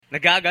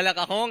Nagagalak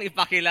akong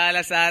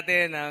ipakilala sa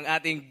atin ang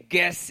ating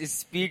guest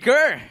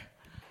speaker.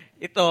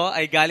 Ito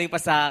ay galing pa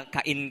sa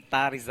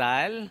Cainta,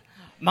 Rizal.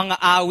 Mga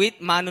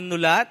awit,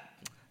 manunulat,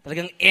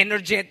 talagang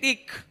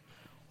energetic.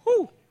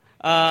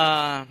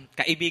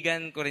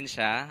 Kaibigan ko rin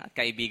siya at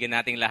kaibigan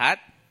nating lahat.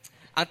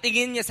 Ang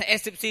tingin niya sa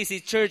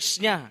SFCC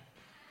church niya.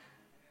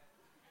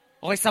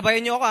 Okay,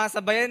 sabayan niyo ako ha.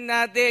 Sabayan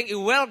natin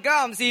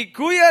i-welcome si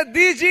Kuya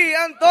DJ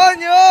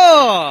Antonio!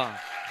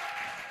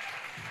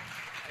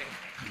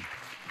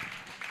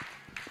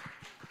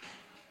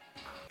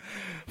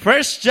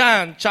 1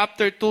 John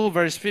chapter 2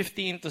 verse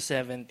 15 to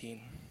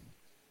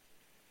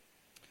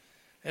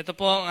 17. Ito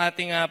po ang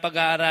ating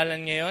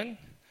pag-aaralan ngayon.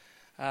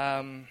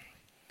 1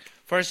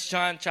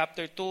 John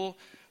chapter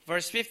 2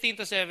 verse 15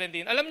 to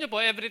 17. Alam niyo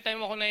po, every time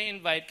ako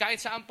na-invite,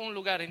 kahit saan pong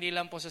lugar, hindi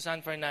lang po sa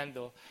San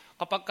Fernando,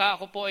 kapag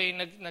ako po ay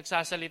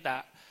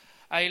nagsasalita,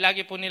 ay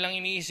lagi po nilang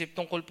iniisip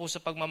tungkol po sa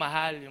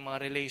pagmamahal, yung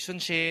mga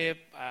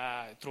relationship,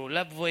 true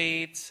love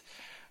waits.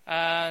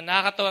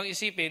 Nakakatawang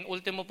isipin,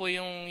 ultimo po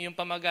yung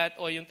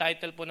pamagat o yung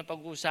title po na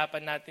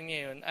pag-uusapan natin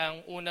ngayon.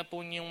 Ang una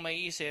po niyong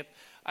maiisip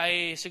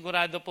ay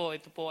sigurado po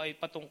ito po ay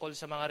patungkol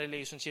sa mga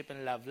relationship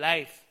and love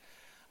life.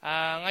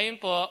 Ngayon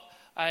po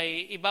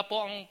ay iba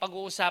po ang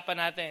pag-uusapan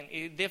natin.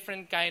 A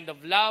different kind of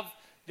love,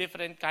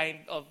 different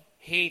kind of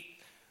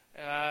hate.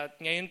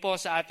 Ngayon po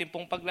sa ating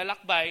pong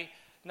paglalakbay,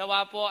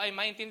 nawa po ay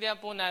maintindihan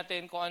po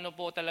natin kung ano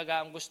po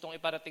talaga ang gustong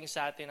iparating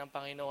sa atin ng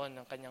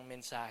Panginoon ng kanyang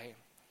mensahe.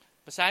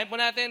 Basahin po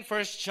natin 1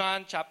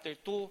 John chapter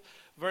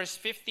 2 verse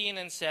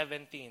 15 and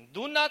 17.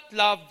 Do not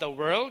love the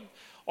world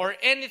or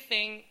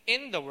anything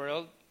in the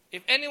world. If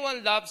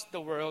anyone loves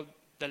the world,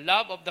 the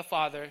love of the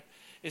Father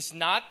is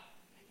not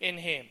in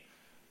him.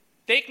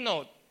 Take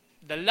note,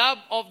 the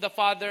love of the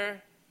Father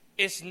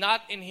is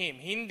not in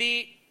him.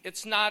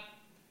 It's not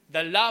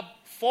the love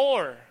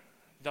for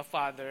the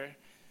Father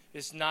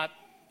is not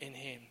in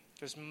him.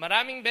 Because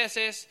maraming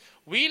beses,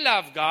 we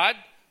love God,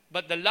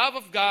 but the love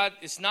of God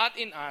is not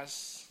in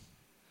us.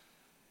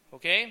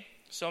 Okay?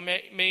 So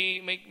may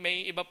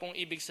iba pong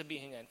ibig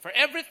sabihin yan. For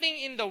everything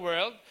in the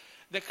world,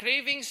 the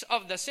cravings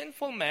of the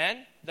sinful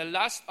man, the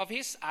lust of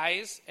his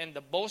eyes, and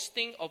the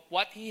boasting of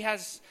what he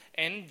has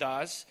and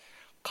does,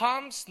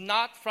 comes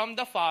not from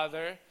the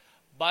Father,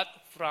 but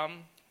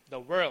from the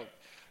world.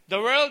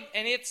 The world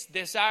and its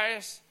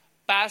desires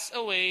pass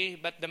away,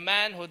 but the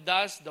man who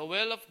does the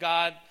will of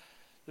God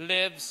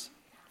lives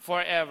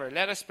forever.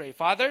 Let us pray.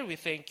 Father, we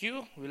thank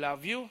you. We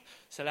love you.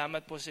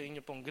 Salamat po sa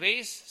inyo pong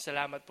grace.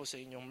 Salamat po sa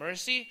inyong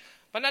mercy.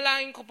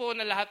 Panalangin ko po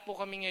na lahat po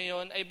kami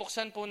ngayon ay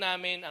buksan po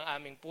namin ang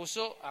aming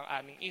puso,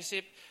 ang aming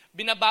isip.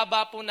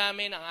 Binababa po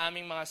namin ang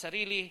aming mga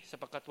sarili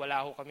sapagkat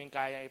wala ho kaming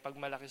kaya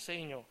ipagmalaki sa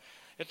inyo.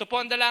 Ito po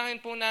ang dalangin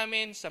po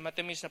namin sa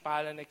matamis na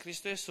pangalan ni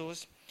Kristo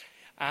Jesus.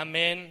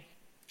 Amen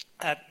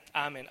at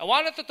amen. I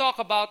wanted to talk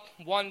about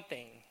one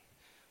thing.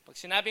 Pag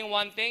sinabing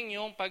one thing,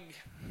 yung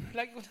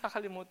lagi ko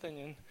nakalimutan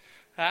yun.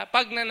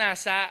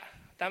 Pagnanasa.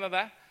 Tama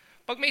ba?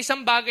 Pag may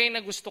isang bagay na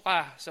gusto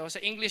ka. So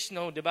sa English,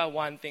 no, di ba?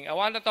 One thing. I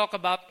want to talk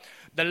about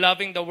the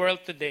loving the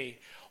world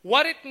today.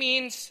 What it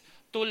means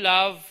to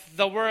love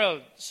the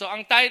world. So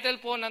ang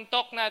title po ng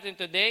talk natin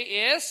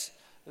today is,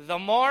 The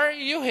More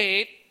You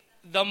Hate,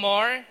 The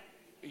More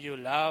You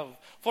Love.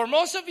 For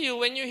most of you,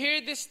 when you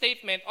hear this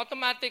statement,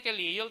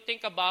 automatically, you'll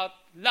think about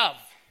love.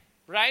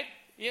 Right?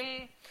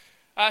 Yung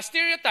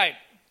stereotype.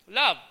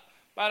 Love.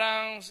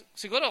 Parang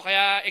siguro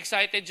kaya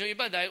excited yung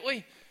iba dahil,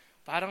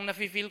 parang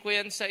nafe-feel ko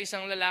yan sa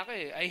isang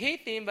lalaki. I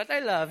hate him, but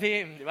I love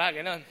him. Di ba?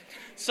 Ganon.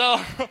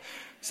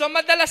 So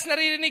madalas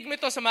naririnig mo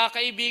ito sa mga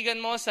kaibigan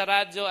mo sa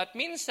radyo at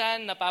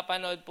minsan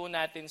napapanood po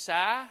natin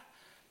sa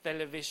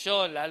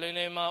television, lalo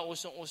na yung mga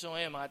usong-usong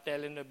ngayon, mga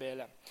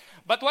telenovela.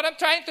 But what I'm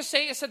trying to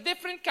say is a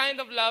different kind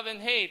of love and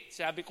hate.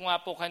 Sabi ko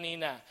nga po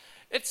kanina.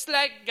 It's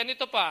like,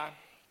 ganito pa,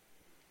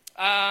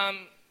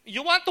 you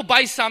want to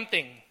buy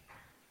something,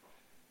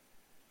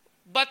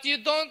 but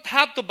you don't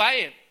have to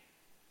buy it.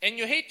 And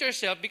you hate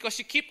yourself because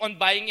you keep on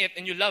buying it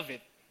and you love it.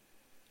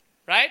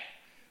 Right?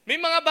 May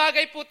mga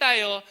bagay po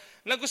tayo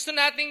na gusto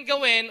nating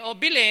gawin o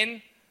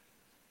bilhin,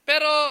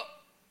 pero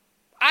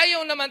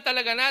ayaw naman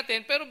talaga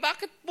natin, pero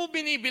bakit po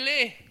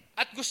binibili?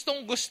 At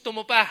gustong-gusto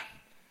mo pa.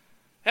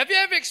 Have you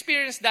ever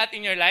experienced that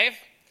in your life?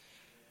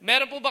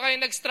 Meron po ba kayo,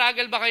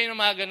 nag-struggle ba kayo ng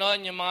mga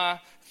ganon, yung mga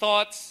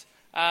thoughts,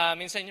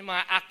 minsan yung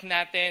mga act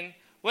natin?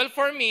 Well,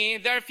 for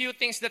me, there are few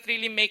things that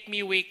really make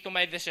me weak to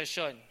my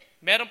decision.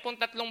 Meron pong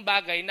 3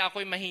 bagay na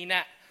ako'y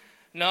mahina,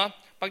 no?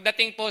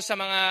 Pagdating po sa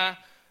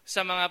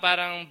mga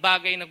parang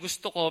bagay na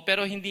gusto ko,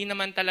 pero hindi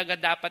naman talaga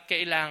dapat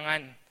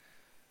kailangan.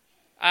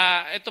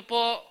 Ito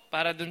po,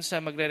 para dun sa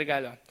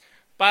magre-regalo.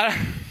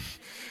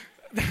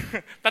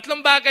 3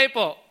 bagay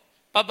po.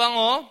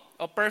 Pabango,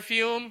 o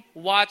perfume,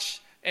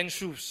 watch, and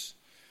shoes.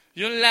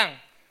 Yun lang.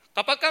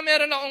 Kapag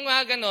meron akong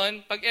mga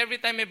ganon, pag every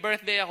time may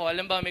birthday ako,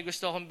 alam ba may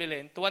gusto akong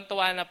bilhin,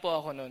 tuwan-tuwa na po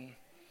ako nun.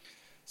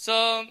 So,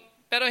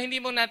 pero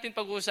hindi mo natin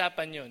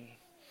pag-uusapan yun.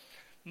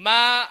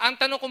 Ang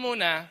tanong ko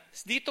muna,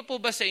 dito po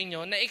ba sa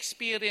inyo,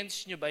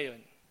 na-experience nyo ba yun?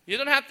 You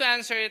don't have to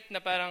answer it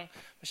na parang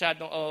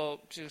masyadong,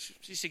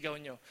 sisigaw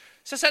nyo.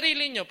 Sa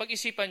sarili nyo,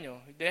 pag-isipan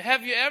nyo,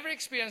 have you ever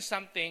experienced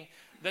something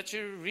that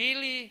you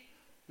really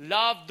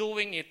love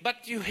doing it,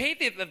 but you hate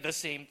it at the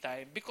same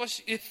time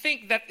because you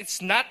think that it's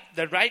not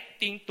the right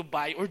thing to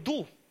buy or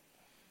do?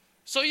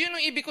 So yun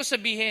ang ibig ko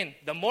sabihin.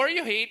 The more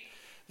you hate,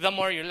 the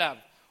more you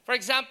love. For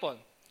example,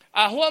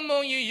 who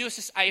among you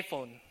uses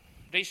iPhone?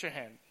 Raise your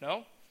hand.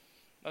 No?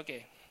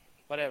 Okay.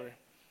 Whatever.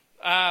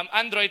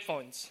 Android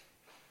phones.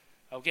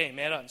 Okay,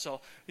 meron.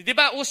 So, di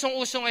ba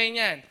usong-uso ngayon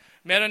yan?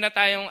 Meron na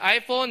tayong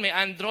iPhone, may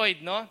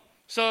Android, no?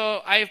 So,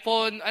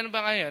 iPhone, ano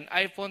ba ngayon?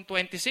 iPhone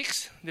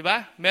 26, di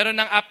ba? Meron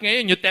ng app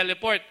ngayon, you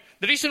teleport.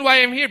 The reason why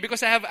I'm here,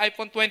 because I have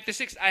iPhone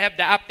 26, I have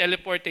the app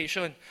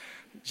teleportation.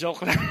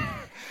 Joke lang.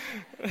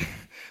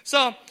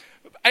 So,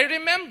 I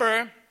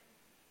remember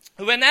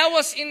when I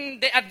was in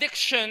the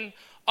addiction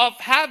of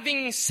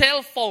having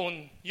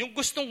cellphone, yung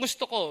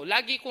gustong-gusto ko,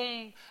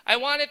 I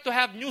wanted to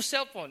have new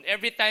cellphone.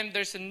 Every time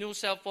there's a new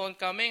cellphone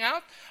coming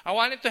out, I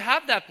wanted to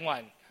have that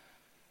one.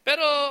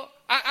 Pero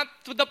up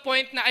to the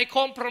point na I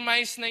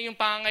compromise na yung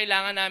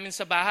pangangailangan namin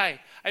sa bahay.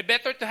 I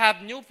better to have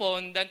new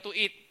phone than to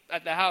eat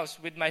at the house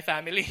with my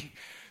family.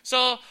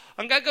 So,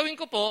 ang gagawin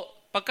ko po,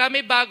 pagka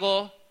may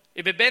bago,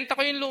 ibebenta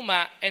ko yung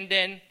luma and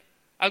then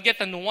I'll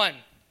get a new one.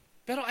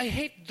 Pero I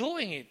hate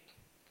doing it.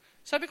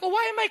 Sabi ko,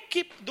 why am I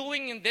keep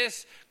doing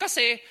this?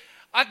 Kasi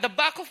at the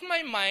back of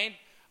my mind,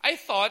 I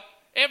thought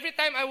every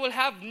time I will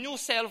have new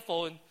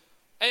cellphone,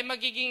 ay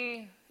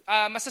magiging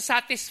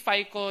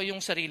masasatisfy ko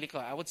yung sarili ko.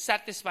 I would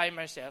satisfy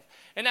myself.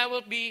 And I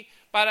will be,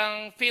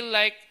 parang feel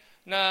like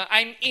na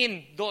I'm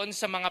in doon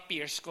sa mga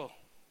peers ko.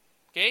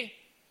 Okay?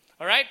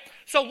 Alright?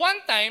 So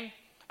one time,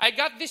 I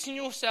got this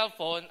new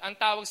cellphone. Ang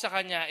tawag sa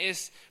kanya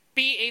is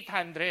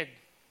P800.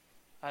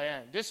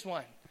 Ayan, this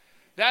one.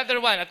 The other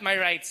one at my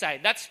right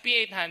side. That's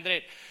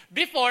P800.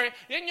 Before,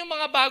 yan yung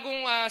mga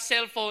bagong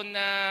cellphone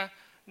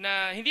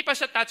na hindi pa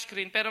siya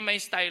touchscreen pero may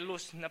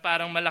stylus na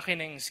parang malaki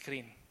na yung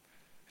screen.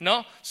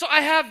 No? So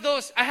I have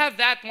those. I have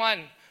that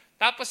one.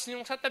 Tapos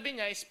yung sa tabi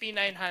niya is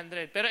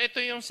P900. Pero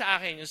ito yung sa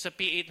akin, yung sa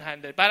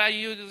P800. Para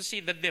you see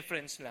the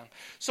difference lang.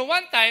 So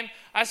one time,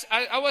 as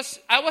I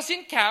was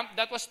in camp,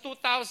 that was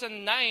 2009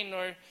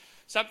 or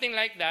something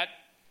like that.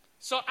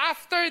 So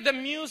after the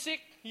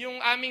music,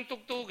 yung aming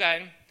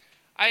tugtugan,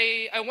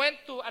 I went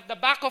to at the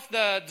back of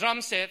the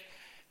drum set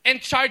and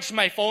charged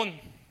my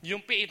phone, yung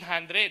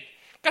P800.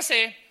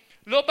 Kasi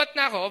lobat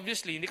na ako,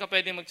 obviously, hindi ka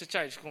pwedeng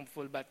mag-charge kung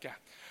full bat ka.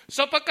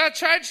 So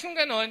pagka-charge kong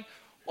ganun,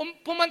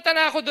 pumunta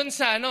na ako dun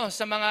sa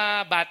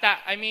mga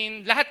bata. I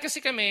mean, lahat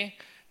kasi kami,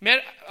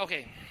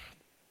 okay.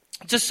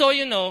 Just so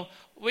you know,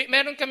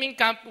 meron kaming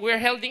camp,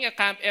 we're holding a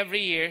camp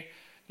every year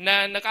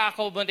na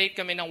naka-accommodate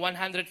kami ng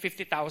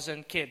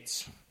 150,000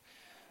 kids.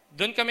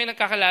 Doon kami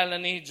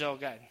nagkakalala ni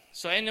Jogan.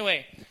 So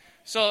anyway,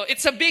 so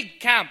it's a big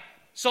camp.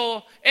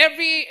 So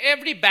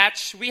every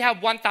batch, we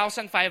have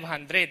 1,500.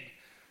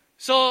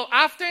 So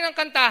after ng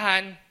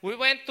kantahan, we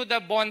went to the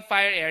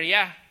bonfire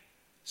area.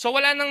 So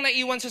wala nang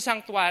naiwan sa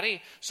sanctuary.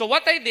 So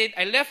what I did,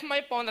 I left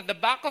my phone at the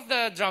back of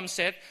the drum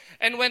set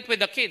and went with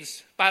the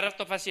kids para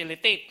to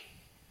facilitate.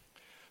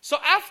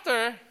 So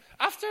after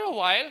a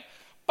while,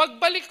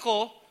 pagbalik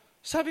ko,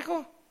 sabi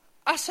ko,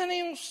 asa na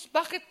yung,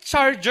 bakit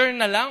charger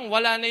na lang?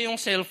 Wala na yung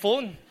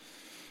cellphone.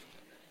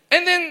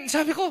 And then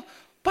sabi ko,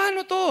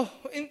 paano to?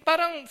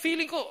 Parang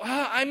feeling ko,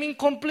 I'm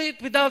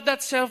incomplete without that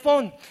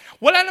cellphone.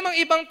 Wala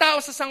namang ibang tao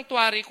sa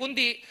sanctuary,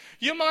 kundi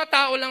yung mga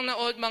tao lang na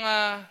mga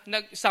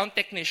sound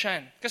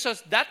technician. Kasi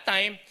that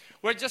time,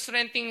 we're just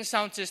renting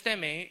sound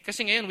system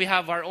Kasi ngayon, we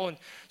have our own.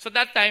 So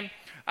that time,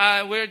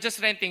 we're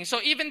just renting.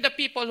 So even the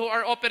people who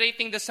are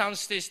operating the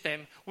sound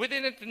system, we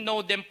didn't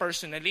know them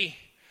personally.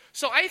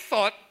 So I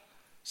thought,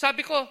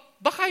 sabi ko,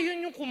 baka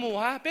yun yung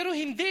kumuha. Pero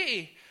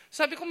hindi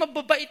Sabi ko,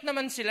 mababait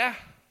naman sila.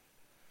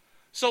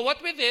 So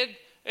what we did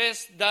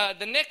is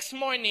the next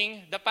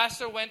morning, the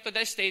pastor went to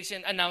the stage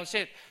and announced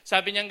it.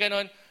 Sabi niya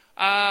ganon,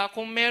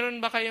 kung meron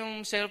ba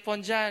kayong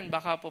cellphone dyan,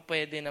 baka po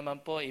pwede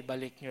naman po,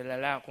 ibalik nyo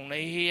lang. Kung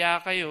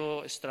nahihiya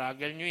kayo,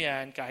 struggle nyo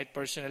yan, kahit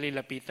personally,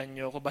 lapitan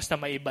nyo ako, basta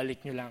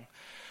maibalik nyo lang.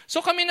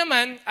 So kami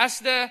naman,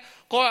 as the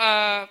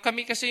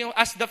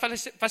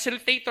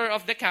facilitator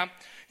of the camp,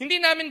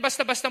 hindi namin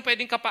basta-basta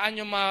pwedeng kapaan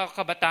yung mga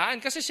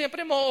kabataan kasi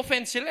siyempre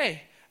ma-offend sila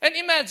And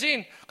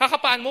imagine,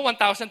 kakapaan mo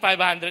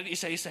 1,500,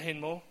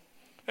 isa-isahin mo.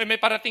 May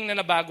parating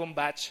na bagong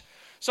batch.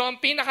 So ang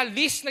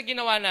pinaka-least na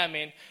ginawa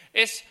namin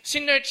is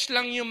sinearch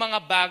lang yung mga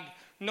bag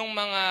ng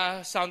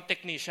mga sound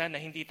technician na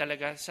hindi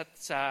talaga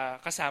sa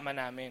kasama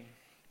namin.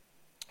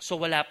 So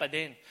wala pa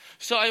din.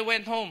 So I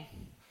went home.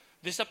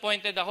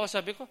 Disappointed ako.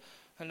 Sabi ko,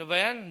 ano ba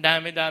yan?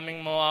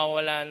 Dami-daming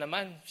mawawala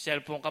naman.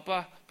 Cellphone ka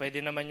pa. Pwede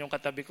naman yung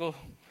katabi ko.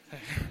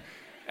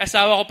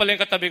 Asawa ko pala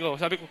yung katabi ko.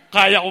 Sabi ko,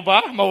 kaya ko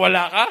ba?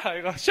 Mawala ka?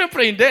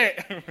 Siyempre hindi.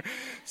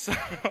 So,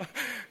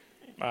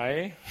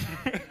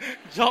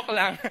 joke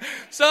lang.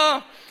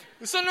 So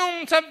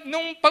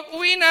nung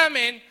pag-uwi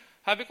namin,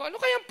 sabi ko, ano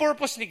kayang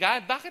purpose ni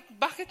God?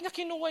 Bakit niya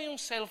kinuha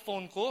yung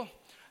cellphone ko?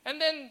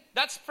 And then,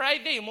 that's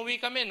Friday. Umuwi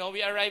kami, no?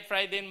 We arrived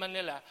Friday in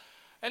Manila.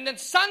 And then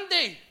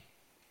Sunday,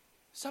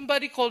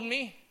 somebody called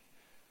me.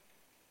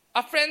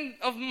 a friend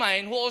of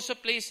mine who also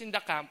plays in the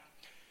camp,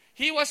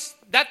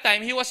 that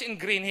time, he was in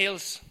Green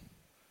Hills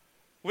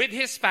with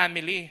his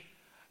family.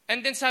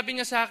 And then sabi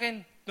niya sa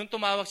akin, nung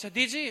tumawag siya,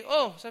 DJ,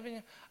 sabi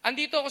niya,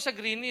 andito ako sa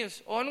Green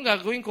Hills. Anong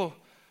gagawin ko?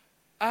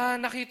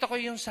 Nakita ko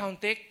yung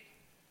soundcheck.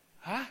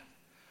 Ha?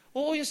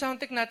 Oo, yung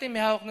soundcheck natin,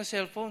 may hawak na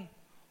cellphone.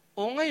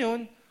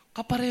 Ngayon,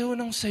 kapareho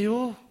ng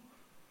sayo.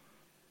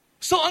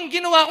 So, ang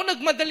ginawa ko,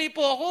 nagmadali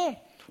po ako.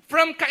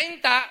 From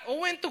Cainta, I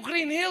went to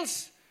Green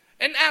Hills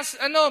and asked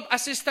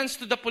assistance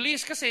to the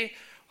police kasi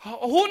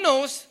who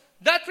knows,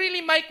 that really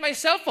might my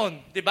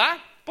cellphone, di ba?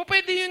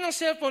 Pwede yun ang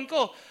cellphone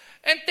ko.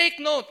 And take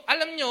note,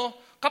 alam nyo,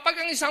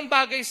 kapag ang isang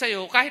bagay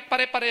sa'yo, kahit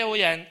pare-pareho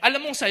yan, alam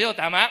mong sa'yo,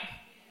 tama?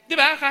 Di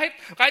ba?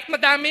 Kahit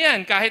madami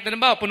yan, kahit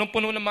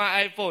punong-puno ng mga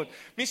iPhone.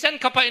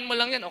 Minsan, kapain mo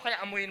lang yan, o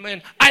kaya amuyin mo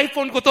yan.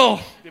 iPhone ko to,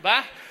 di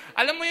ba?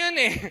 Alam mo yun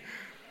eh.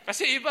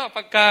 Kasi iba,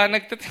 pagka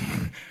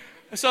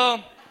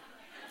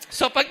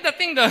So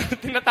pagdating doon,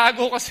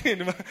 tinatago kasi,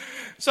 di ba?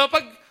 So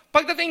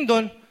pagdating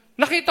doon,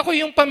 nakita ko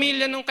yung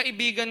pamilya ng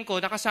kaibigan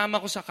ko, nakasama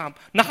ko sa camp,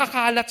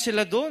 nakakalat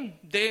sila doon.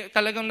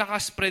 Talagang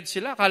nakaspread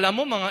sila. Akala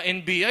mo mga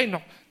NBI,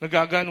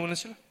 nagagano na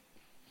sila.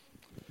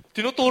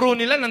 Tinuturo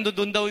nila,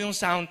 nandoon daw yung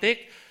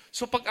soundcheck.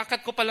 So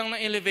pag-akat ko pa lang ng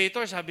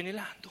elevator, sabi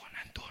nila, andun.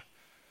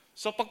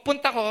 So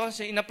pagpunta ko,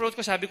 in-approach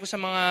ko, sabi ko sa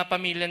mga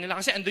pamilya nila,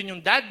 kasi andun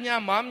yung dad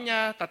niya, mom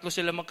niya, 3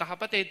 sila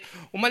magkakapatid.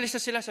 Umalis na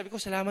sila, sabi ko,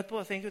 salamat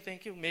po, thank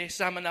you. May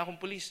kasama na akong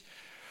pulis.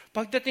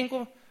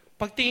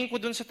 Pagtingin ko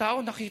dun sa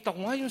tao, nakita ko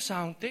nga yung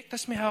soundcheck,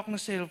 tapos may hawak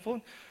na cellphone.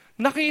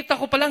 Nakita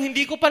ko pa lang,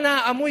 hindi ko pa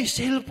naamoy,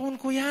 cellphone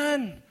ko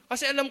yan.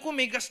 Kasi alam ko,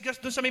 may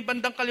gas-gas dun sa may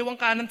bandang kaliwang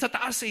kanan sa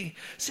taas eh.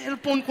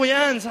 Cellphone ko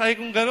yan, sabi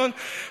kong gano'n.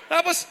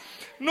 Tapos,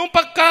 nung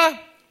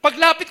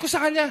paglapit ko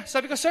sa kanya,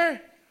 sabi ko,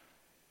 sir,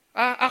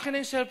 akin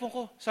na yung cellphone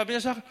ko. Sabi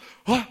niya sa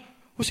akin,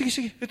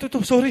 sige, ito,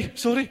 sorry.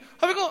 Sabi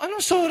ko,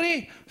 anong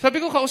sorry? Sabi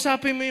ko,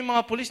 kausapin mo yung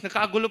mga pulis.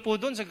 Nagkaagulo po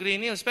doon sa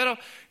Green Hills. Pero,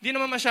 di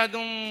naman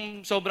masyadong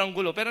sobrang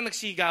gulo. Pero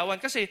nagsigawan.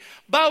 Kasi,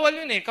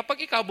 bawal yun eh.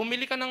 Kapag ikaw,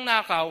 bumili ka ng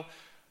nakaw,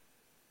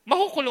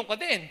 makukulong ka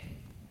din.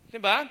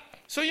 Diba?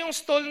 So, yung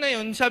stall na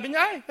yun, sabi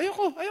niya,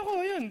 ayoko,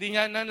 ayun. Di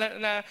niya,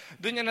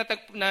 doon niya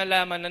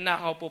nalaman na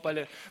nakaw po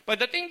pala.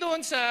 Pagdating doon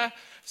sa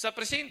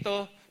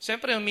presinto,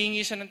 siyempre,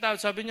 humingi siya ng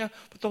tawad. Sabi niya,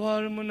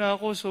 patawaran mo na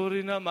ako,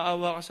 sorry na,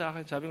 maawa ka sa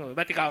akin. Sabi ko,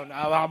 ba't ikaw,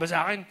 naawa ka ba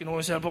sa akin? Kinuha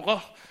yung cellphone ko.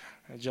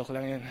 Joke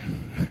lang yun.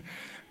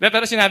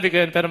 Pero sinabi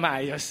ko yun, pero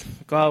maayos.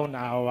 Ikaw,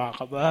 naawa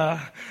ka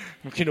ba?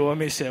 Kinuha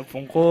mo yung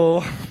cellphone ko.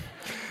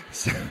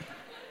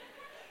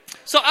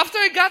 So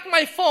after I got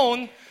my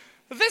phone,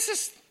 this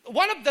is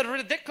one of the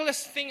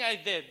ridiculous thing I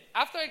did.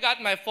 After I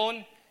got my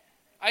phone,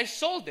 I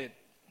sold it.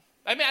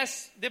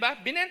 Di ba?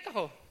 Binenta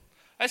ko.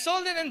 I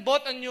sold it and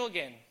bought a new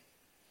again.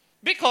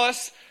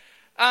 Because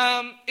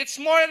it's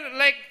more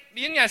like,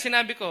 yun nga,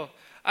 sinabi ko,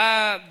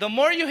 the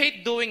more you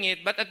hate doing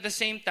it, but at the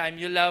same time,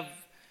 you love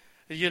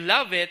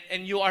it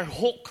and you are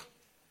hooked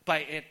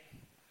by it.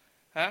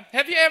 Huh?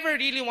 Have you ever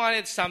really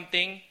wanted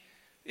something,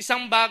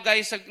 isang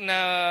bagay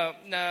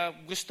na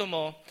gusto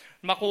mo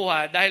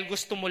makuha dahil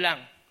gusto mo lang?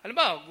 Alam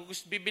ba,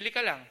 bibili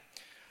ka lang.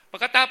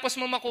 Pagkatapos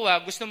mo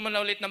makuha, gusto mo na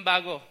ulit ng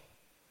bago.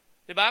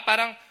 Diba?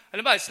 Parang,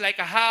 alam ba, it's like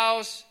a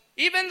house,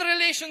 even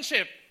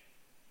relationship.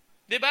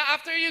 Diba?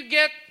 After you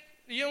get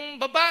yung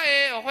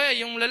babae, o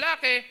kaya yung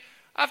lalaki,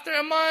 after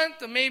a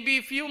month,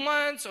 maybe a few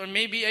months, or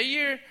maybe a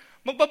year,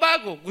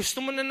 magbabago.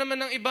 Gusto mo na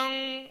naman ng ibang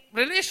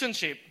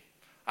relationship.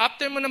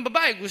 After mo ng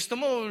babae, gusto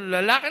mo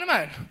lalaki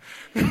naman.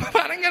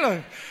 Parang gano'n.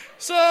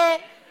 So,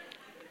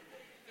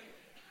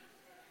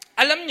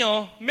 alam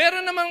nyo,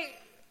 meron namang,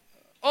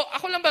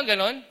 ako lang ba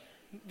gano'n?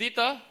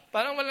 Dito?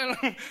 Parang wala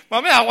lang.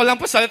 Mamaya ako lang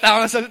po, salita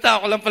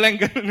ako lang pala yung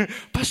gano'n.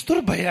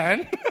 Pastor ba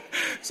yan?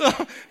 So,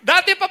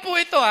 dati pa po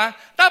ito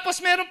Tapos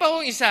meron pa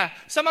hong isa.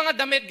 Sa mga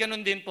damit,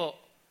 gano'n din po.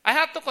 I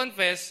have to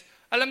confess,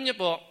 alam niyo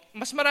po,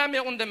 mas marami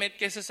akong damit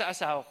kaysa sa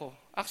asawa ko.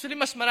 Actually,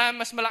 mas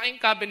malaking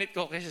cabinet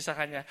ko kaysa sa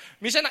kanya.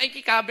 Minsan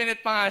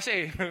nakiki-cabinet pa nga siya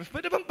eh.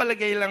 Pwede bang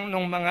palagay lang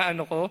nung mga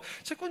ano ko?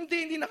 So,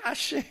 hindi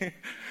nakasya eh.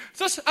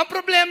 So, ang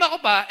problema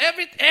ko pa,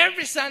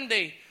 every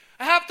Sunday,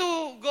 I have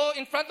to go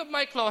in front of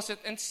my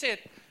closet and sit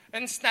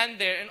and stand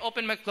there and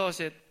open my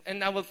closet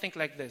and I will think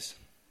like this.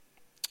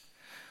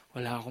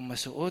 Wala akong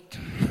masuot.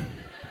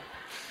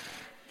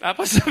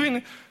 Tapos sabi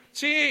niya,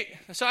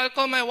 so I'll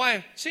call my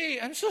wife.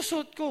 Ano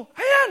susuot ko?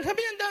 Ayan,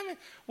 sabi niya, dami.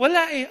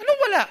 Wala eh. Anong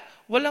wala?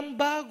 Walang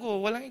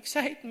bago, walang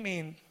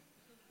excitement.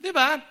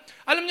 Diba?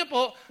 Alam niyo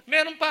po,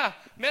 meron pa.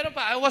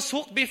 I was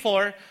hooked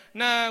before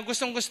na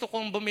gustong-gusto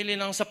kong bumili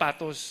ng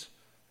sapatos.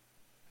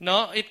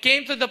 No? It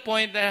came to the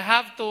point that I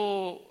have to,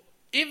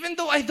 even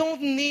though I don't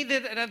need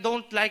it and I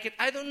don't like it,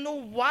 I don't know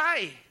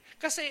why.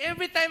 Kasi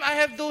every time I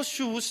have those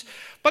shoes,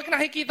 pag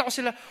nakikita ko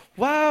sila,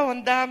 wow,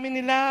 ang dami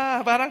nila.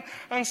 Parang,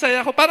 ang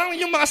saya ko. Parang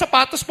yung mga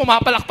sapatos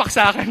pumapalakpak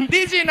sa akin.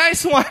 DJ,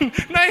 nice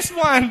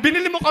one.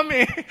 Binili mo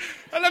kami.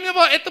 Alam niyo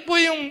po,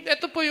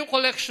 ito po yung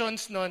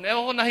collections nun.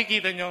 Ewan ko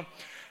nakikita niyo.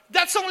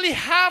 That's only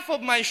half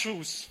of my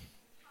shoes.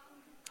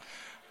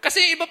 Kasi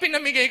yung iba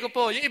pinamigay ko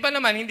po. Yung iba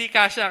naman, hindi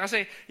kasya.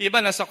 Kasi yung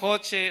iba nasa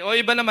kotse. O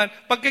iba naman,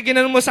 pagka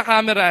ginanon mo sa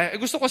camera,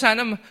 gusto ko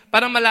sana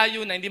parang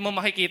malayo na, hindi mo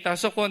makikita.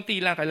 So,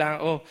 konti lang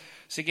kailangan.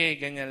 Sige,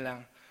 ganyan lang.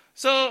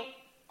 So,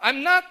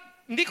 I'm not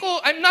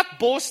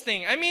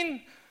boasting. I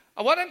mean,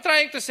 what I'm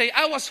trying to say,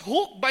 I was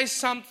hooked by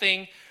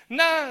something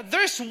na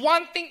there's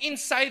one thing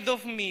inside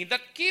of me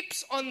that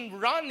keeps on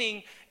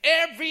running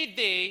every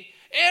day,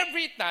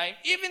 every time,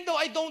 even though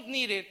I don't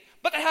need it,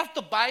 but I have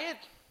to buy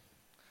it.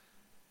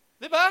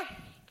 Diba?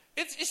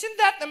 Isn't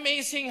that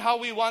amazing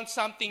how we want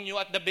something new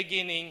at the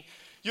beginning?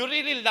 You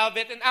really love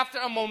it, and after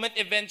a moment,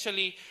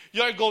 eventually,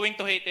 you're going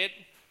to hate it.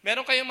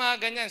 Meron kayong mga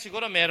ganyan,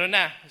 siguro meron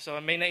na. So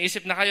may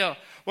naisip na kayo.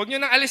 Huwag nyo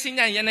nang alisin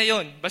yan na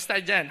yun.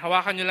 Basta dyan,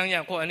 hawakan nyo lang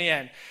yan kung ano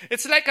yan.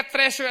 It's like a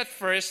treasure at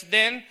first,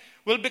 then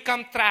will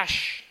become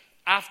trash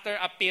after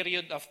a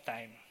period of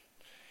time.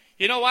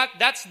 You know what?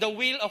 That's the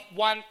wheel of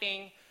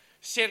wanting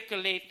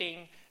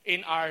circulating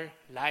in our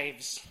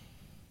lives.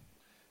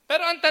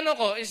 Pero ang tanong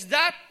ko, is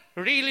that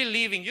really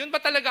living? Yun ba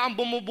talaga ang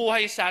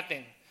bumubuhay sa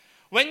atin?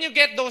 When you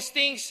get those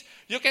things,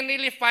 you can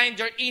really find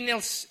your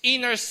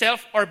inner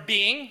self or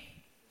being.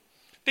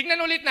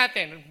 Tingnan ulit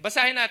natin,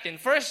 basahin natin.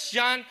 1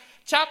 John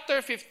chapter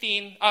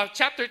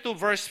 2,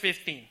 verse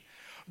 15.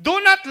 Do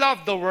not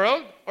love the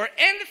world or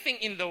anything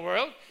in the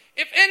world.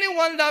 If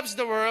anyone loves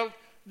the world,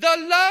 the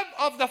love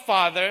of the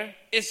Father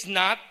is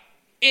not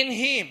in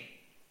him.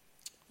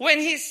 When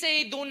he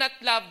say do not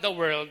love the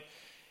world,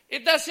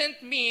 it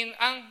doesn't mean,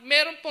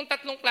 meron pong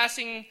tatlong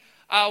klaseng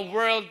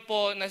world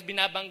po na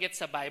binabanggit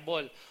sa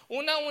Bible.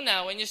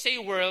 Una-una, when you say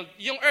world,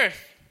 yung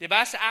earth.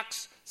 Diba? Sa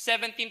Acts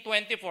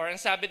 17:24,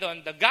 ang sabi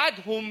doon, the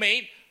God who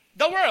made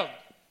the world.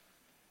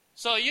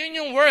 So, yun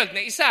yung world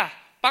na isa.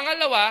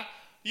 Pangalawa,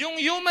 yung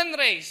human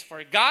race.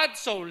 For God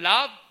so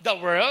loved the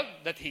world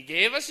that He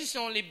gave us His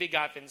only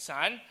begotten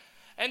Son.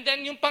 And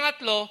then yung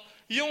pangatlo,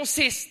 yung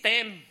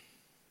system.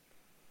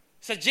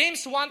 Sa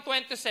James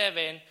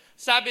 1:27,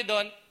 sabi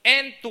doon,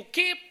 and to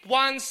keep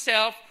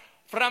oneself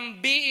from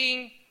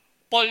being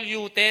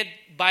polluted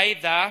by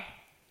the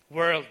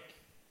world.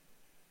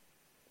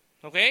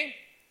 Okay?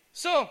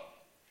 So,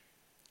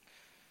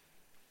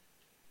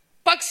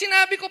 pag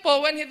sinabi ko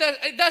po,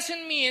 it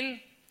doesn't mean,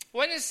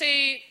 when you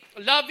say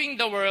loving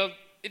the world,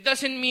 it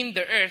doesn't mean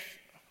the earth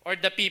or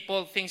the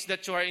people, things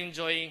that you are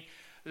enjoying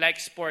like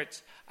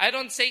sports. I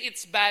don't say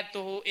it's bad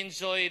to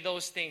enjoy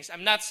those things.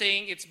 I'm not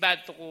saying it's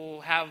bad to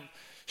have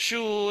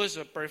shoes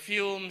or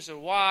perfumes or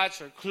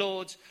watch or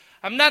clothes.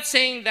 I'm not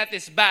saying that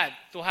it's bad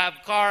to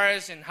have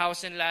cars and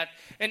house and lot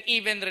and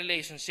even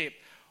relationship.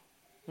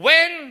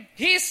 When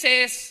he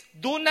says,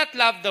 do not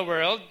love the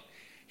world,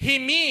 he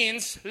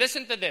means,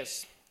 listen to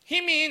this, he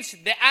means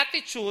the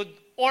attitude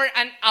or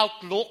an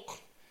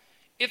outlook.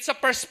 It's a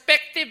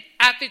perspective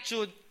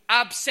attitude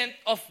absent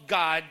of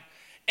God,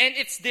 and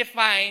it's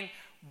defined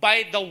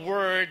by the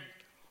word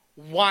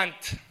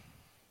want.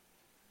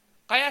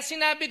 Kaya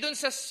sinabi dun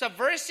sa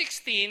verse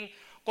 16,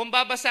 kung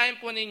babasahin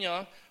po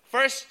ninyo,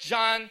 1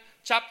 John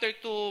chapter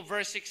 2,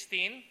 verse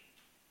 16.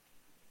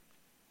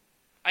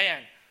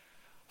 Ayan.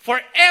 For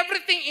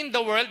everything in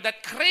the world, the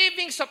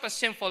cravings of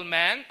sinful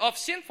man,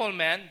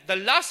 the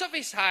lust of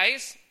his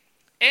eyes,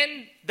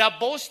 and the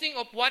boasting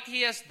of what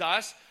he has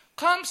done,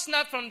 comes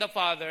not from the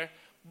Father,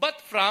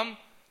 but from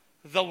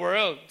the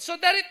world. So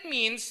that it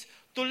means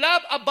to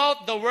love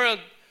about the world,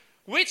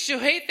 which you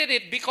hated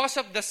it because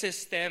of the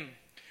system.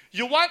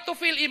 You want to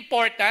feel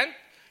important,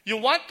 you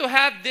want to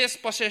have this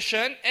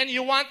position, and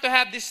you want to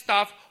have this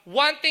stuff.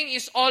 One thing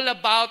is all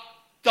about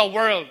the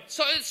world.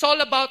 So it's all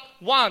about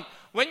want.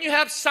 When you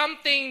have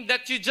something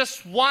that you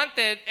just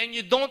wanted and you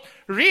don't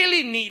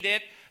really need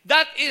it,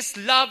 that is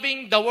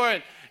loving the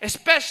world.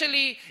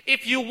 Especially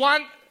if you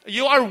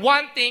are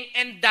wanting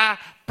and the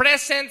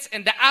presence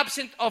and the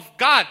absence of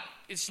God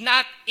is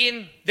not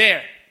in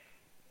there.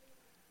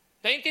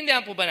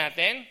 Naintindihan po ba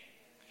natin?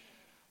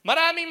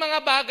 Maraming mga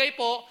bagay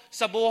po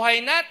sa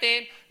buhay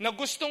natin na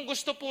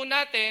gustong-gusto po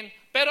natin,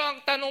 pero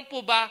ang tanong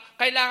po ba,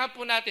 kailangan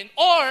po natin?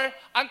 Or,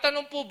 ang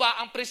tanong po ba,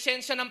 ang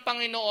presensya ng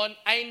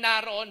Panginoon ay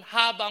naroon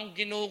habang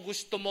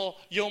ginugusto mo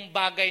yung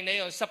bagay na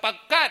yon?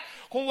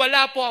 Sapagkat, kung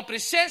wala po ang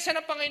presensya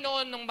ng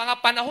Panginoon ng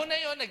mga panahon na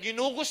yon, na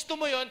ginugusto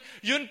mo yon,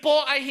 yun po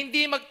ay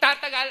hindi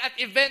magtatagal at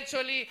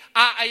eventually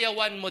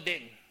aayawan mo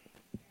din.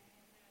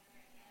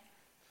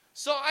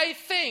 So I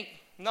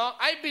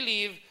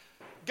believe,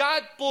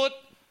 God put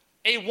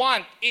a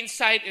want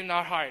inside in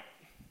our heart,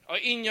 or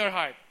in your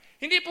heart.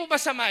 Hindi po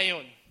masama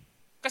yun.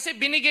 Kasi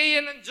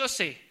binigay yan ng Diyos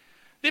eh.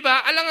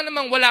 Diba? Alam nga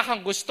namang wala kang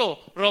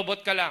gusto.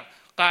 Robot ka lang.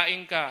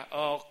 Kain ka.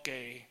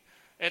 Okay.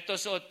 Eto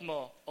suot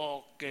mo.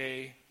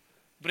 Okay.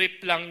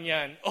 Brief lang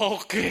yan.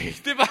 Okay.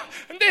 Diba?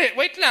 Hindi.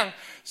 Wait lang.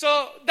 So,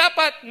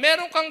 dapat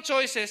meron kang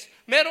choices.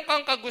 Meron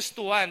kang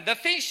kagustuhan. The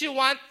things you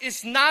want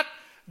is not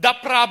the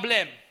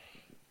problem,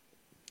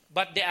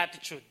 but the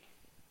attitude.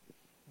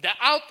 The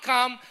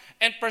outcome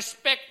and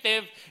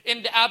perspective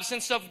in the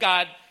absence of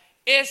God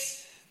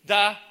is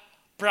the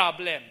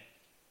problem.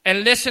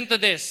 And listen to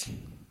this,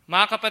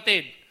 mga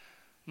kapatid,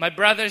 my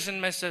brothers and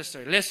my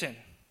sisters, listen.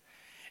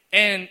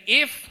 And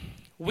if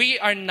we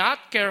are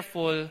not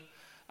careful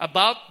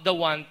about the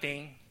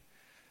wanting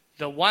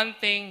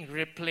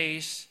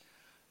replace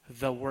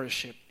the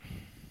worship.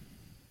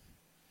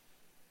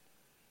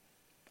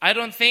 I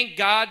don't think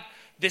God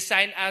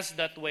designed us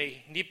that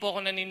way. Hindi po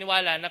ako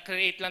naniniwala na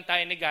create lang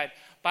tayo ni God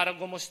para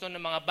gumusto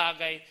ng mga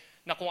bagay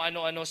na kung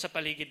ano-ano sa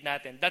paligid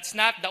natin. That's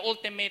not the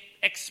ultimate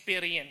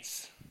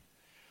experience.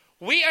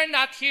 We are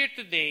not here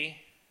today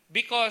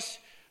because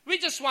we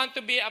just want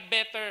to be a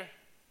better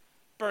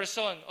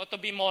person or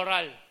to be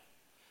moral.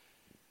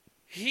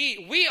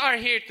 We are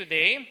here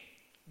today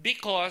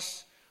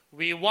because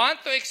we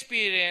want to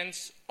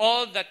experience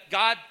all that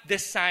God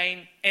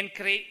designed and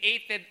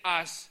created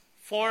us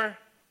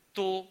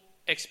to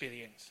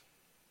experience.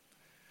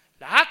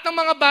 Lahat ng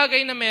mga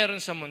bagay na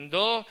meron sa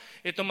mundo,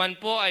 ito man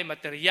po ay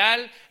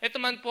material, ito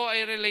man po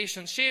ay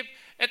relationship,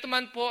 ito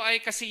man po ay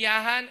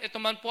kasiyahan,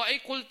 ito man po ay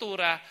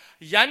kultura,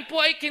 yan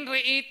po ay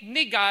kinreate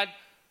ni God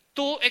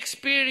to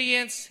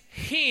experience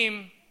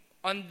Him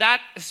on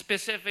that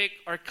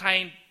specific or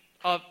kind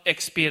of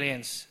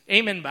experience.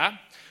 Amen ba?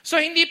 So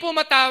hindi po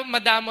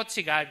madamot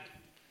si God.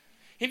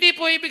 Hindi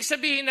po ibig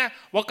sabihin na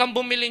huwag kang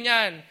bumili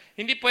niyan.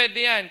 Hindi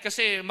pwede yan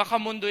kasi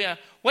makamundo yan.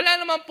 Wala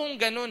naman pong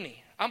ganun eh.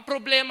 Ang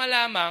problema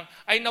lamang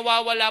ay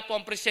nawawala po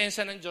ang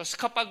presensya ng Diyos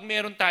kapag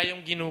meron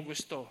tayong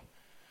ginugusto.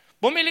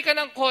 Bumili ka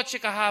ng kotse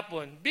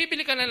kahapon,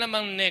 bibili ka na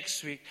naman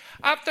next week.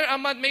 After a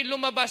month may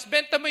lumabas,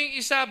 benta mo yung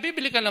isa,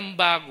 bibili ka ng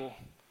bago.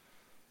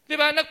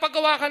 Diba?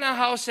 Nagpagawa ka ng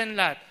house and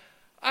lot.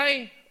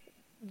 Ay,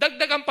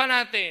 dagdagan pa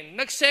natin.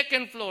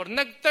 Nag-second floor,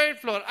 nag-third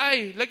floor.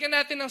 Ay, lagyan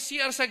natin ng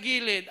CR sa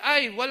gilid.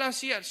 Ay, walang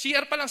CR.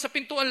 CR pa lang sa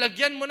pintuan,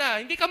 lagyan mo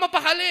na. Hindi ka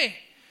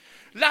mapakali.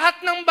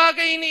 Lahat ng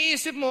bagay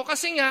iniisip mo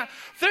kasi nga,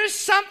 there's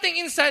something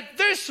inside,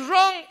 there's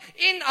wrong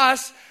in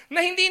us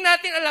na hindi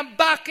natin alam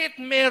bakit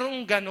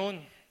merong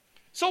ganun.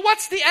 So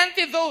what's the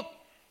antidote?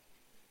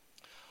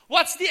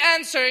 What's the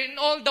answer in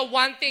all the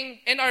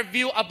wanting and our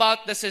view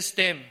about the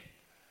system?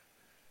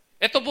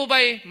 Ito po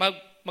ba'y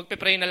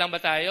magpe-pray na lang ba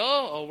tayo?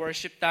 O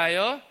worship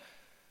tayo?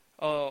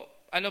 O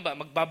ano ba,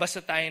 magbabasa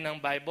tayo ng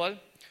Bible?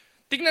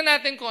 Tignan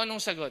natin kung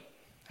anong sagot.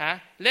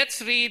 Let's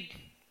read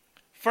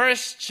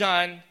 1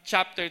 John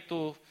chapter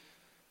 2,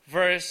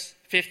 verse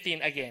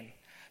 15 again.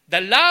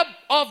 The love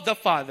of the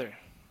Father,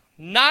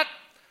 not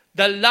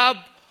the love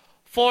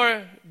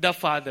for the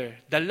Father.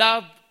 The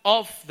love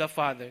of the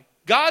Father.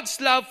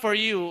 God's love for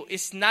you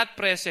is not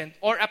present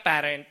or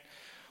apparent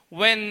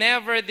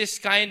whenever this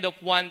kind of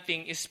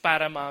wanting is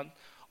paramount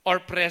or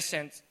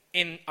present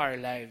in our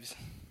lives.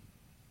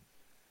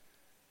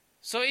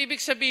 So,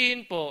 ibig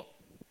sabihin po,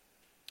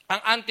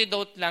 ang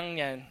antidote lang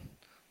yan,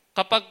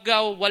 kapag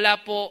wala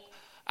po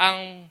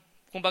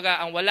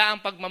wala ang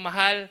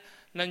pagmamahal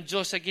ng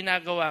Diyos sa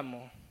ginagawa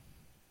mo,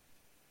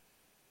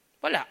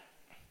 wala.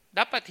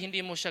 Dapat hindi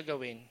mo siya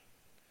gawin.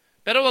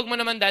 Pero wag mo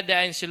naman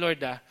dadayain si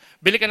Lord.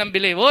 Bili ka ng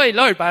bili. Hoy,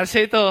 Lord, para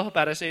sa ito,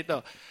 para sa ito.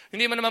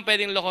 Hindi mo naman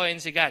pwedeng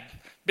lokohin si God.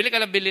 Bili ka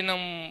lang bili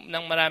ng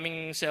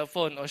maraming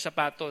cellphone o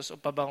sapatos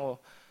o pabango.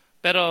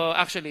 Pero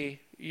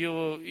actually,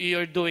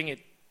 you're doing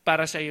it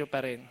para sa iyo pa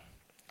rin.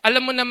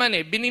 Alam mo naman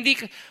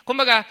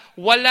kumbaga,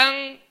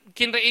 walang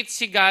kinreate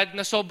si God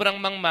na sobrang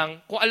mangmang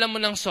kung alam mo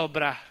ng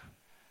sobra.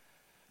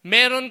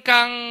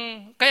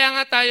 Kaya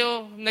nga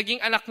tayo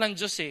naging anak ng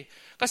Diyos eh.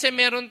 Kasi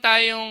meron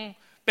tayong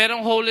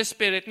perong Holy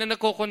Spirit na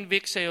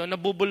nagko-convict sa'yo,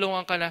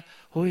 nabubulungan ka na,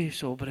 huy,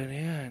 sobra na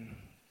yan.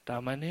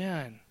 Tama na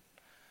yan.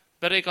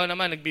 Pero ikaw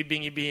naman,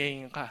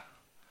 nagbibingi-binging ka.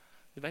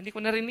 Diba? Hindi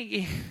ko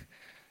narinig eh.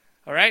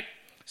 Alright?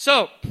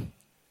 So,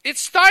 it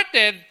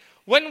started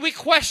when we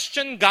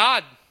question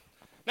God.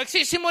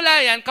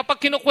 Nagsisimula yan kapag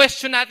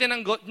kinu-question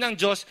natin ng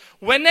Diyos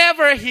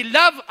whenever He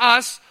love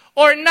us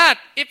or not.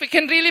 If He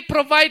can really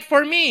provide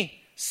for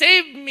me,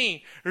 save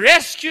me,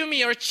 rescue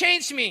me, or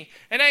change me.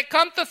 And I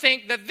come to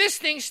think that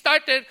this thing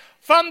started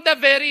from the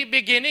very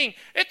beginning.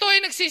 Ito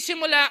ay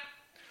nagsisimula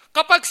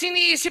kapag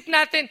siniisip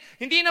natin,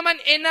 hindi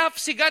naman enough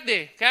si God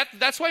eh. Kaya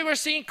that's why we're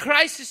saying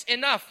Christ is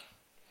enough.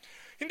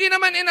 Hindi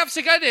naman enough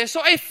si God eh. So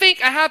I think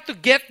I have to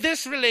get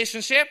this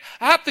relationship,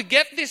 I have to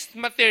get these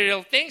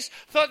material things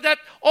so that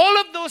all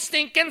of those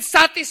things can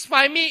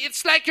satisfy me.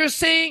 It's like you're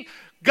saying,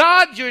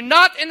 God, you're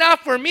not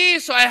enough for me,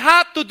 so I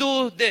have to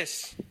do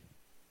this.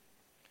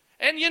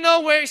 And you know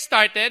where it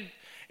started?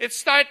 It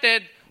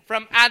started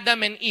from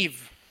Adam and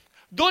Eve.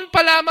 Doon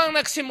pa lamang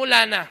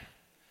nagsimula na.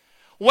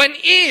 When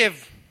Eve,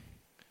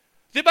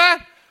 di ba?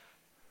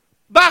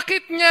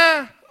 Bakit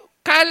niya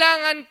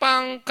kailangan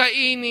pang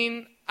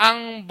kainin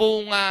ang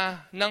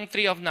bunga ng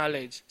tree of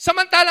knowledge?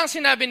 Samantalang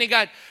sinabi ni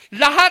God,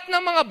 lahat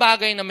ng mga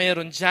bagay na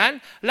mayroon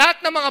dyan,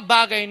 lahat ng mga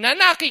bagay na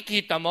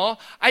nakikita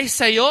mo ay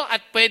sa'yo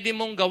at pwede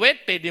mong gawin,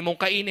 pwede mong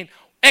kainin.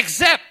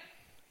 Except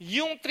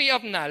yung tree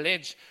of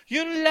knowledge.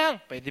 Yun lang.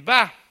 Pwede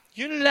ba?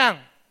 Yun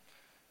lang.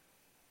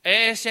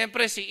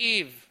 Siyempre si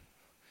Eve,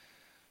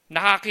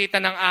 nakakita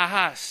ng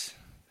ahas,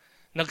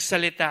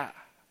 nagsalita.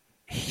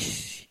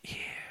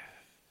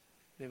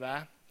 Di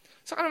ba?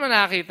 Saan ka naman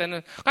nakakita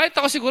nun? Kahit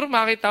ako siguro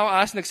makakita ko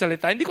ahas,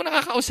 nagsalita, hindi ko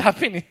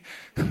nakakausapin eh.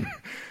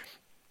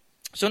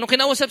 So nung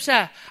kinausap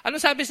siya, ano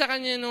sabi sa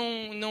kanya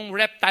nung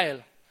reptile?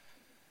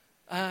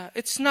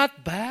 It's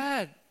not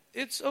bad.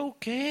 It's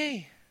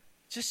okay.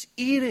 Just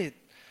eat it.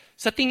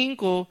 Sa tingin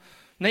ko,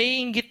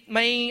 maiinggit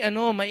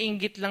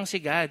lang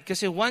si God.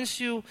 Kasi once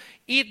you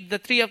eat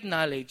the tree of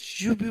knowledge,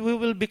 you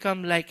will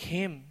become like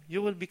Him.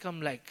 You will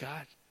become like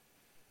God.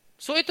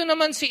 So ito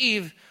naman si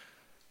Eve,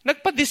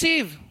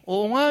 nagpa-deceive.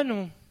 Oo nga,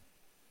 no.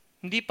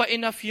 Hindi pa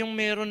enough yung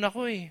meron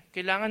ako eh.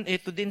 Kailangan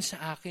ito din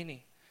sa akin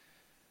eh.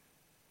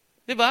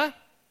 Diba?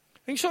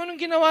 So anong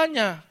ginawa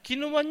niya?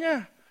 Kinuha niya.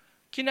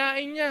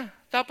 Kinain niya.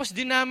 Tapos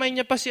dinamay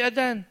niya pa si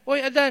Adan.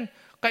 Oy, Adan,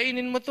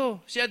 kainin mo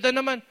to. Si Adan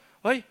naman,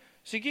 oy,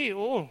 sige,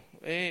 oo.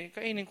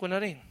 Kainin ko na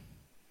rin.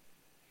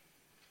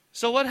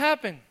 So what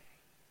happened?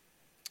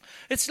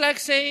 It's like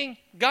saying,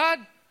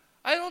 God,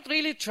 I don't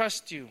really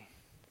trust you.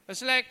 It's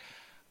like,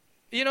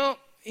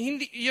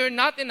 you're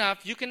not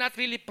enough. You cannot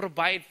really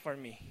provide for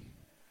me.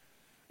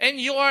 And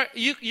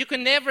you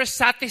can never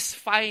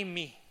satisfy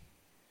me.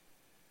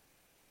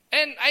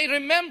 And I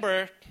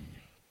remember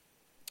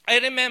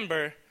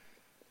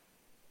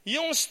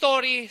yung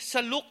story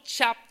sa Luke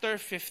chapter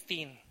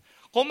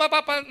 15. Kung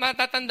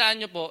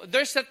matatandaan nyo po,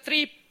 there's 3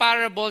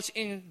 parables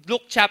in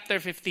Luke chapter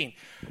 15.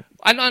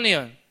 Ano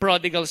yun?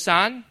 Prodigal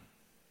son,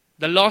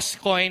 the lost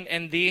coin,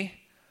 and the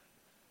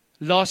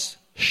lost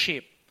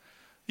sheep.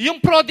 Yung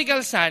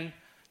prodigal son,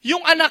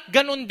 yung anak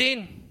ganun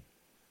din.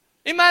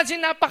 Imagine,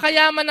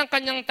 napakayaman ng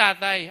kanyang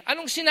tatay.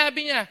 Anong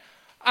sinabi niya?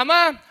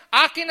 Ama,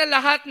 akin na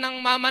lahat ng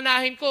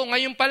mamanahin ko.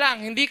 Ngayon pa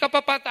lang, hindi ka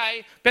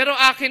papatay, pero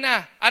akin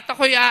na. At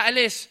ako'y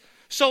aalis.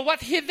 So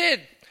what he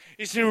did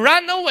is he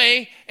ran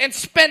away and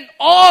spent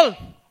all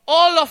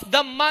of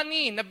the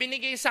money na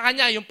binigay sa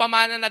kanya, yung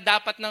pamana na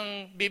dapat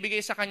nang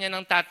bibigay sa kanya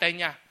ng tatay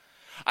niya.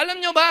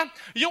 Alam nyo ba,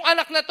 yung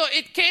anak na to,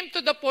 it came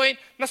to the point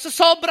na sa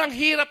sobrang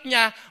hirap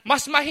niya,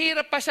 mas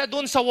mahirap pa siya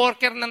dun sa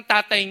worker ng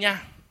tatay niya.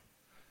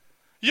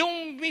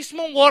 Yung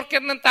mismong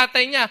worker ng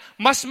tatay niya,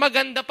 mas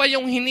maganda pa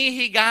yung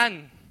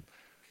hinihigan.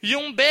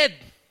 Yung bed.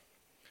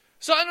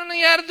 So ano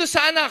nangyari doon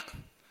sa anak?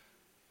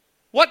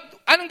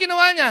 Anong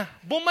ginawa niya?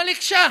 Bumalik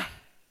siya.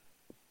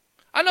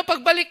 Ano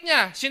pagbalik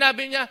niya?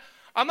 Sinabi niya,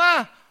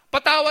 Ama,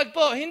 patawad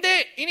po.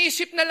 Hindi,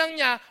 inisip na lang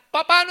niya,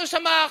 paano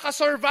siya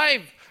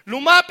makakasurvive?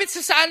 Lumapit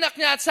sa anak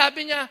niya at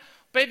sabi niya,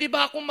 pwede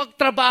ba akong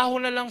magtrabaho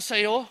na lang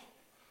sa'yo?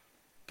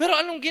 Pero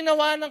anong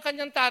ginawa ng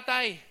kanyang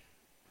tatay?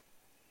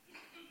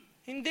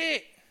 Hindi.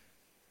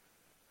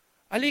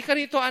 Halika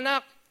rito,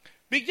 anak.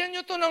 Bigyan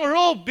nyo to ng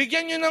robe,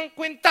 bigyan nyo ng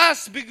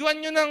kwintas, bigyan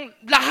nyo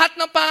ng lahat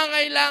ng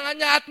pangangailangan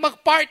niya at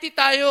mag-party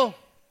tayo.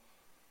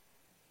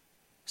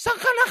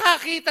 Saan ka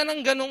nakakita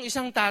ng ganong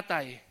isang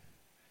tatay?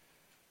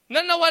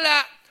 Na nawala,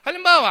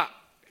 halimbawa,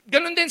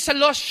 ganon din sa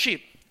lost sheep.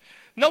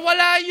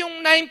 Nawala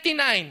yung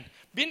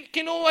 99,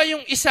 kinuha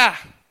yung isa,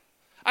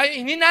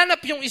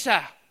 hinanap yung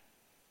isa.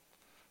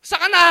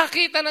 Saan ka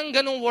nakakita ng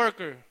ganong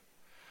worker?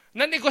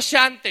 Na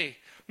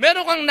negosyante.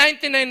 Meron kang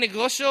 99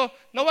 negosyo,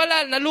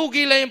 nawala,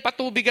 nalugi lang yung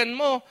patubigan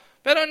mo.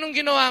 Pero anong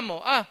ginawa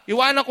mo?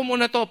 Iwanan ko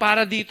muna to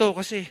para dito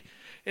kasi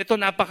ito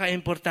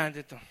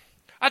napaka-importante ito.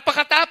 At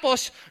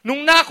pagkatapos,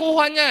 nung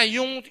nakuha niya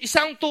yung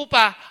isang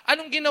tupa,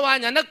 anong ginawa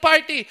niya?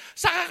 Nag-party.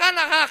 Saka ka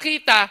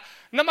nakakita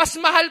na mas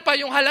mahal pa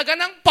yung halaga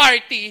ng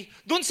party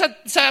dun sa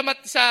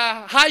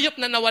hayop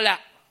na nawala.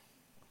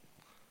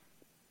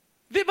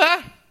 Di ba?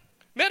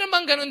 Meron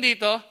bang ganun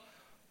dito?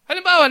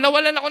 Halimbawa,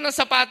 nawalan ako ng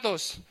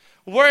sapatos.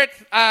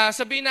 Worth,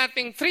 sabihin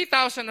natin,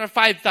 3,000 or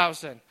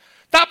 5,000.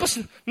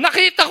 Tapos,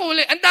 nakita ko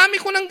ulit, ang dami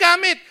ko ng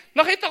gamit.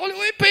 Nakita ko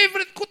ulit,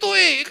 favorite ko to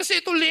eh. Kasi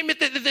ito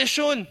limited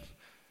edition.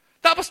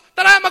 Tapos,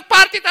 tara,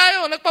 mag-party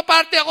tayo.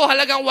 Nagpa-party ako,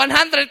 halagang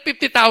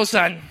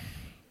 150,000.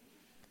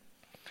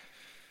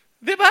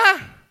 Di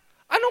ba?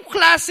 Anong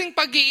klaseng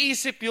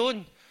pag-iisip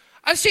yun?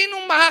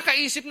 Sinong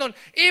makakaisip nun?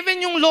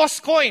 Even yung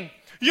lost coin.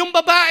 Yung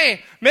babae,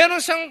 meron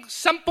siyang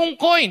 10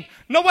 coin.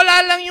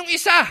 Nawala lang yung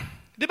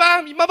isa. Di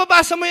ba?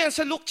 Mababasa mo yan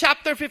sa Luke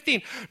chapter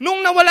 15.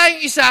 Nung nawala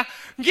yung isa,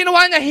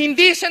 ginawa niya,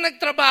 hindi siya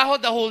nagtrabaho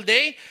the whole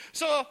day.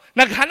 So,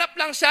 naghanap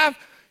lang siya,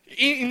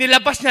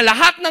 inilabas niya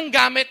lahat ng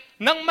gamit.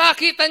 Nang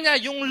makita niya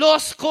yung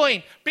lost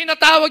coin,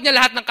 pinatawag niya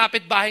lahat ng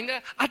kapitbahay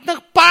niya at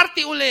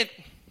nag-party ulit.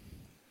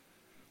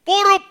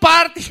 Puro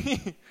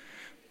party.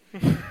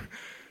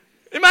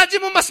 Imagine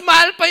mo, mas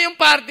mahal pa yung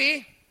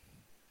party.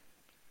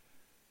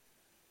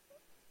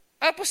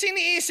 Tapos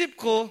iniisip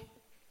ko,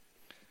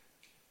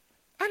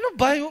 ano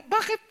ba yun?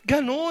 Bakit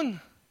ganun?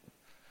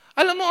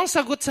 Alam mo, ang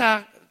sagot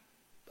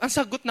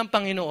ng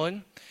Panginoon,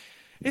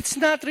 it's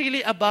not really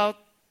about,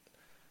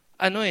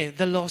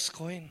 the lost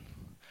coin.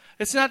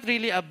 It's not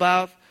really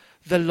about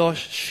the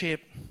lost sheep.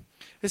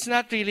 It's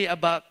not really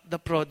about the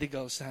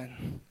prodigal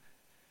son.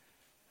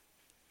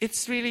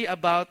 It's really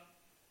about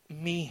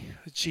me,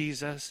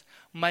 Jesus,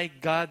 my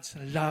God's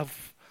love,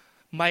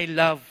 my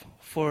love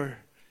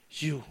for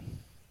you.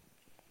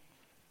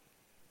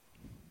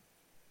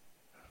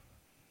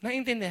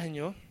 Naintindihan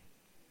nyo?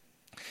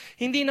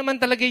 Hindi naman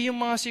talaga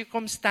yung mga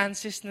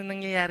circumstances na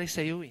nangyayari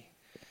sa iyo eh.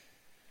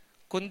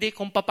 Kundi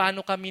kung paano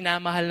ka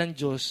minamahal ng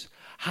Diyos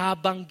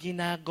habang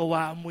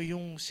ginagawa mo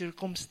yung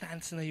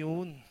circumstance na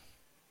yun.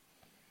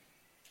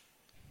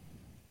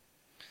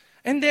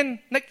 And then,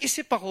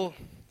 nag-isip ako.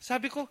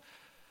 Sabi ko,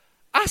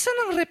 asan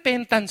ang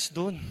repentance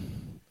dun?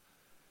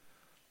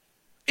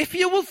 If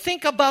you will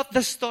think about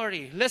the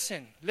story,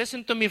 listen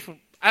to me.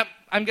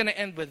 I'm going to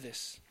end with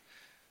this.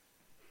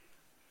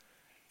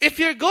 If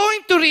you're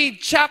going to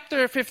read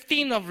chapter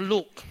 15 of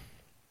Luke,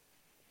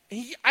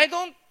 I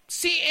don't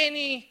see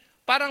any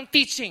parang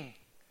teaching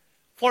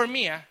for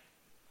me.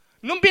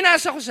 Nung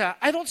binasa ko siya,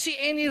 I don't see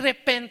any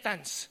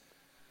repentance.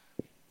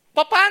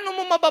 Paano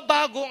mo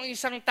mababago ang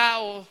isang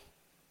tao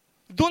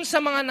dun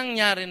sa mga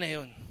nangyari na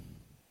yun?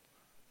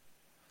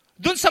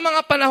 Dun sa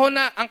mga panahon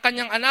na ang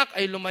kanyang anak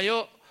ay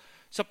lumayo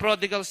sa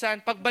prodigal son,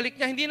 pagbalik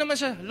niya, hindi naman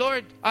siya,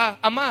 Lord,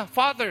 Ama,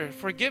 Father,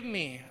 forgive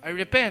me, I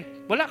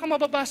repent. Wala kang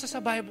mababasa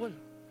sa Bible.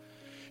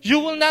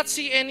 You will not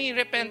see any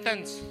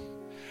repentance.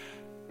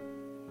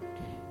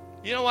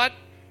 You know what?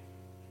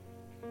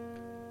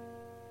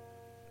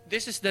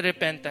 This is the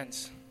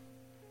repentance.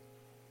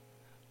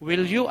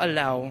 Will you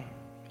allow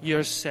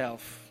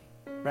yourself,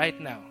 right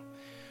now,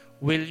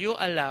 will you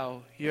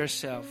allow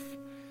yourself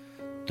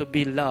to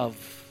be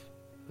loved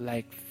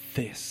like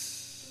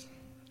this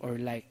or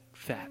like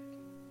that?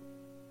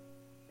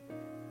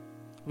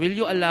 Will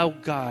you allow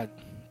God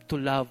to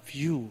love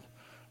you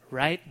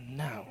right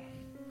now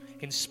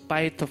in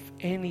spite of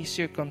any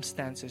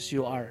circumstances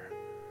you are?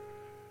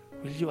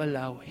 Will you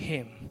allow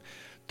Him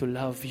to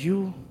love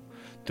you,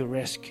 to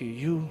rescue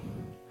you,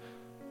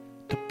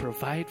 to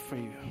provide for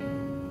you?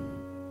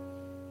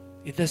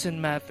 It doesn't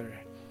matter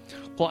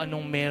kung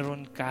anong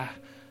meron ka.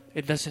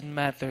 It doesn't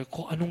matter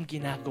kung anong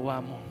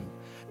ginagawa mo.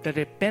 The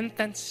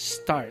repentance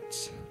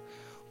starts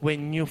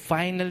when you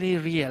finally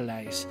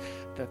realize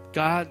that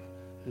God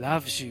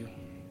loves you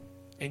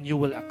and you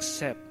will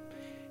accept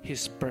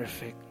His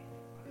perfect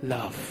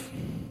love.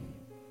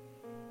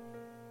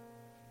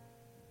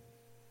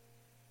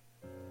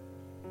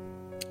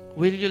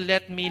 Will you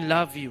let me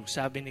love you,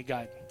 sabi ni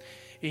God,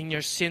 in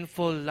your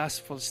sinful,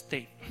 lustful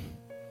state?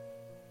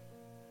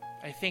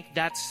 I think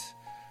that's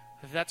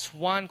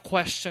one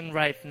question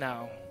right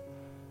now,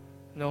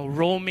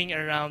 roaming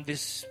around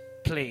this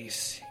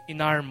place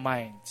in our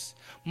minds.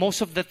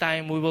 Most of the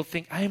time, we will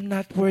think, I am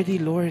not worthy,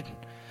 Lord.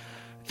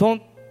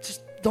 Don't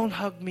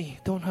hug me.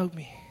 Don't hug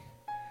me.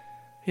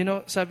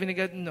 Sabi ni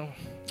God, no.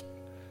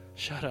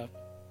 Shut up.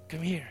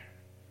 Come here.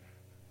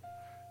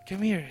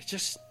 Come here.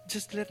 Just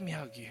let me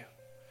hug you.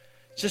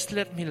 Just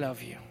let me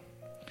love you.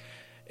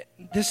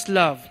 This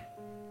love,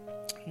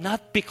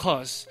 not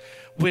because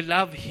we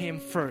love Him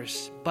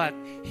first, but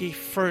He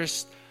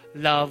first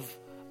loved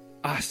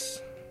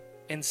us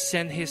and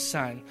sent His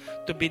Son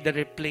to be the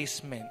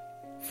replacement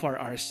for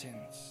our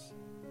sins.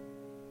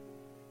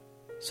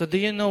 So do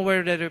you know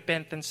where the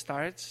repentance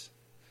starts?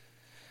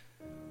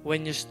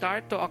 When you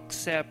start to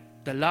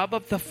accept the love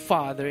of the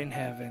Father in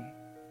heaven,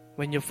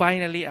 when you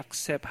finally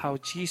accept how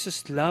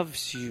Jesus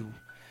loves you,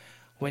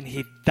 when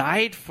He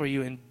died for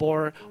you and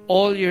bore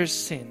all your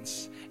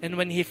sins, and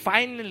when you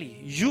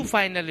finally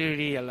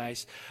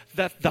realize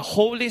that the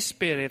Holy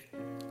Spirit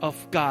of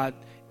God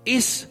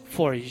is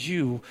for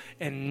you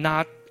and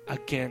not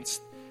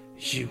against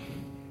you.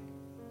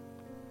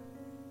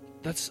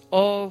 That's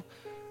all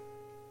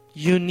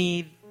you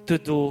need to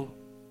do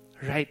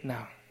right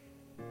now.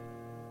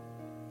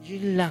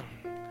 Yun lang.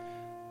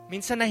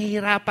 Minsan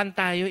nahihirapan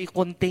tayo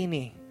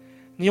i-contain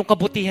yung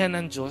kabutihan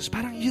ng Diyos.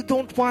 Parang you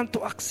don't want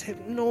to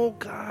accept. No,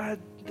 God,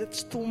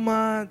 that's too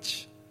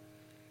much.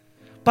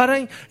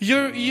 Parang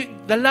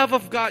the love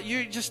of God,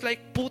 you're just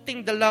like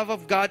putting the love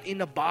of God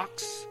in a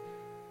box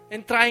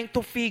and trying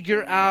to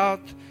figure out,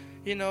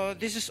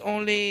 this is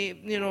only,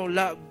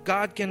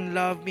 God can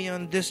love me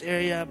on this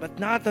area, but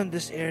not on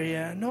this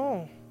area.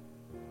 No.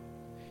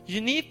 You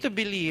need to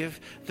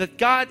believe that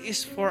God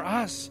is for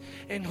us.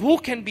 And who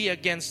can be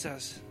against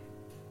us?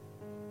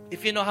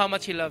 If you know how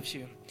much He loves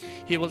you,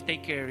 He will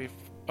take care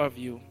of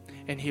you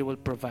and He will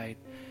provide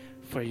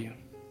for you.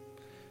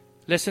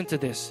 Listen to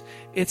this.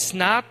 It's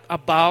not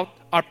about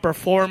our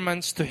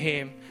performance to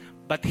Him,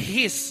 but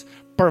His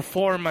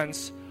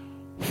performance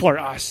for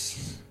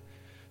us.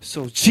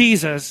 So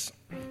Jesus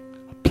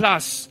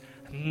plus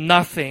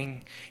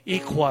nothing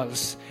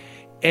equals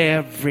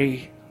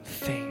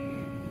everything.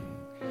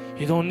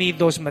 You don't need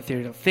those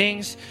material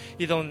things.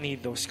 You don't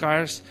need those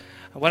cars.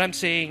 What I'm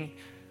saying,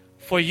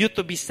 for you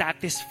to be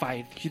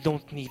satisfied, you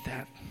don't need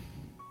that.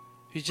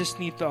 You just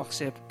need to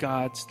accept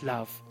God's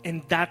love.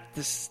 And that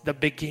is the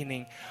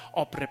beginning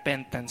of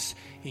repentance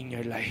in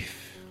your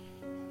life.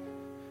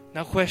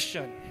 Now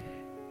question.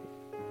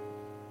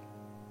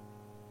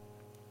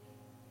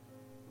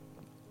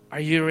 Are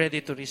you ready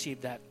to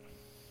receive that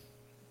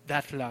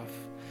love?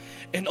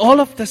 And all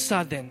of the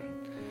sudden,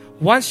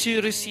 once you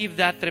receive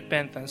that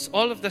repentance,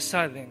 all of the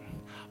sudden,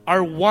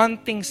 our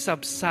wanting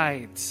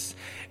subsides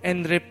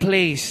and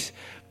replaced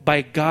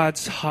by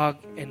God's hug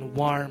and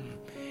warm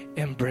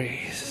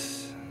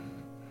embrace.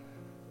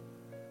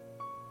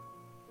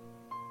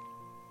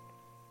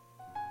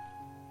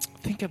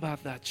 Think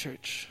about that,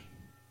 church.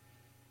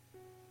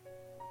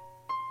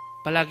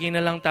 Palagi na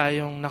lang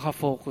tayong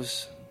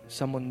nakafocus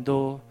sa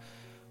mundo,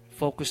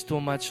 focus too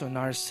much on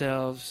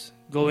ourselves,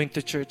 going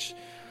to church.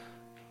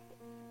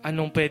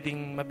 Anong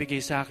pwedeng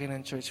mabigay sa akin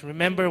ng church?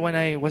 Remember when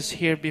I was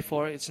here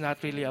before, it's not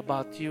really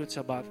about you, it's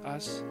about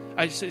us.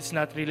 It's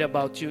not really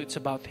about you, it's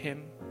about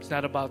Him. It's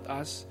not about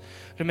us.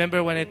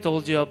 Remember when I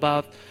told you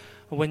about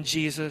when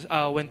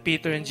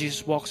Peter and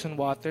Jesus walks on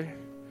water?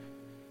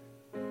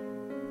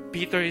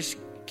 Peter is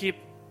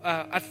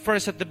at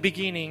first at the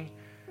beginning,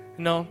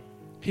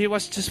 he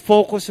was just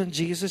focused on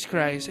Jesus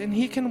Christ, and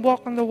he can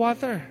walk on the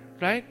water,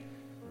 right?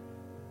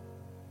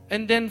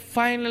 And then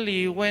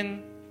finally,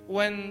 when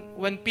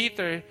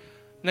Peter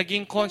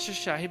naging conscious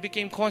siya, he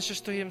became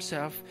conscious to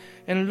himself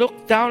and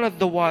looked down at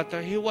the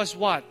water. He was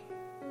what?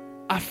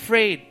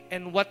 Afraid.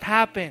 And what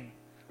happened?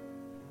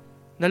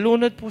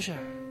 Nalunod po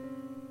siya.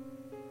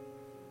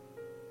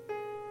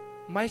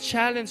 My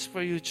challenge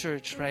for you,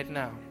 church, right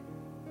now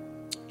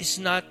is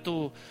not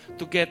to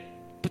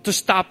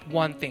stop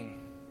wanting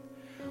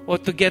or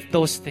to get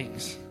those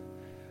things.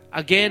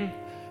 Again,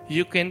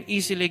 you can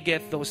easily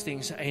get those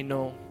things, I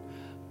know.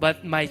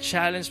 But my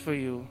challenge for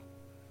you,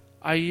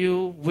 are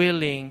you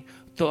willing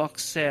to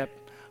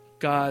accept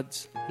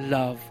God's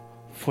love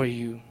for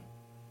you?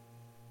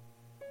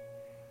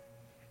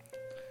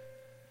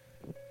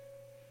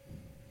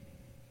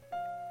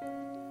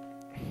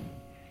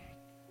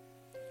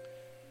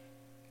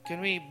 Can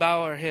we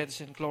bow our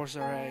heads and close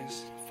our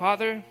eyes?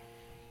 Father,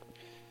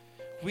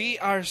 we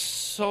are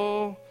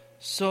so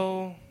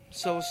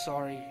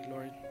sorry,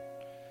 Lord.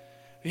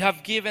 You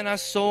have given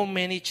us so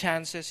many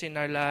chances in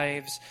our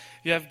lives.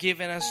 You have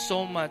given us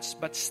so much,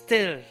 but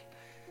still,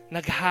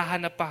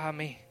 naghahanap pa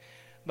kami.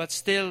 But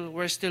still,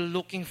 we're still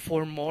looking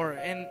for more.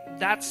 And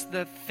that's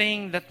the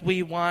thing that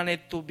we wanted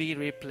to be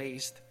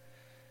replaced.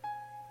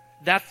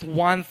 That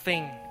one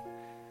thing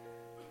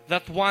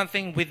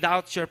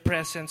without your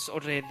presence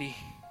already.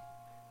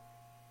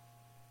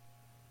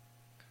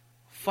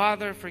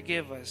 Father,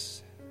 forgive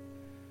us.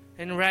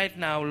 And right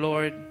now,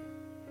 Lord,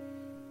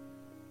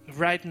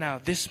 right now,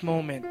 this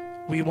moment,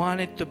 we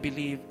wanted to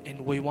believe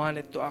and we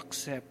wanted to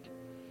accept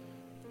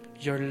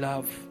your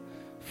love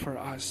for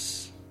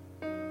us.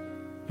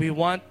 We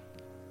want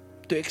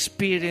to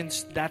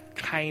experience that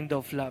kind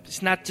of love.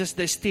 It's not just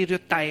the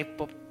stereotype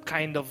of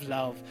kind of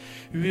love.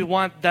 We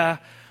want the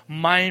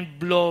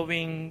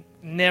mind-blowing,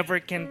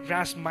 never can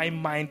grasp my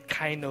mind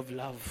kind of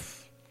love.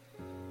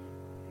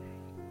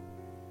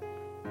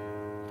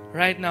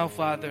 Right now,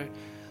 Father,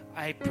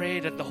 I pray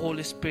that the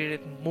Holy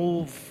Spirit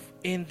move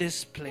in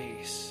this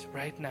place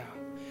right now.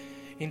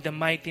 In the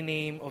mighty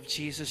name of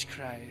Jesus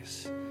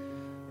Christ.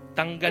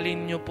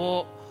 Tanggalin niyo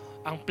po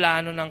ang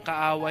plano ng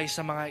kaaway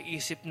sa mga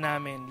isip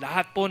namin.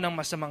 Lahat po ng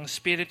masamang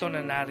spirito na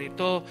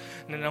narito,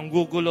 na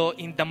nanggugulo,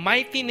 in the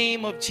mighty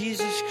name of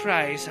Jesus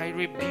Christ, I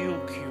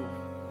rebuke you.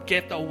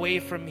 Get away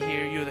from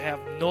here. You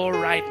have no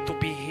right to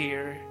be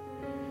here.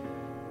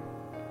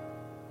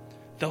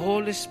 The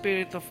Holy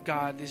Spirit of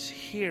God is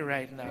here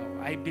right now.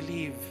 I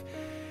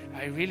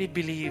really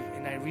believe,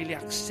 and I really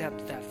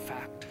accept that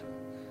fact.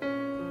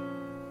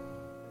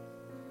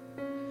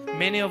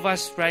 Many of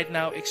us right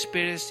now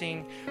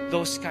experiencing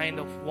those kind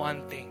of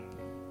wanting.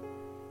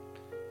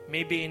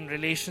 Maybe in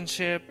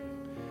relationship,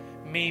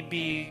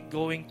 maybe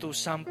going to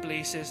some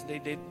places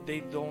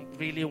they don't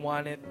really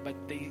want it, but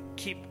they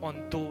keep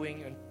on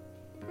doing and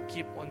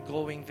keep on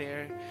going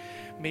there.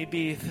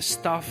 Maybe the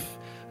stuff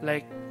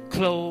like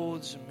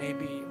clothes,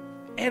 maybe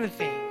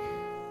anything.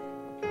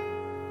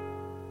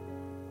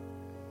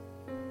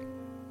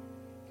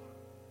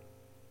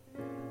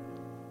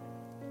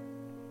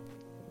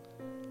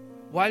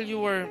 While you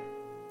were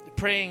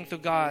praying to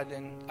God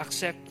and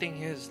accepting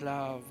His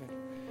love,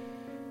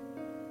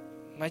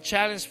 my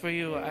challenge for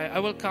you, I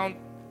will count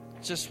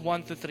just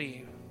 1 to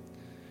 3.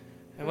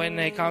 And when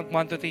I count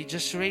 1 to 3,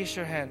 just raise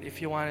your hand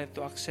if you wanted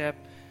to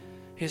accept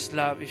His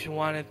love, if you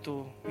wanted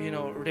to,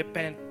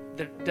 repent.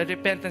 The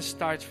repentance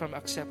starts from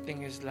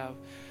accepting His love.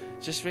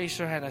 Just raise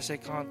your hand as I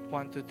count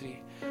 1 to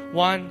 3.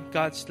 1,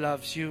 God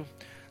loves you.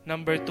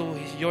 Number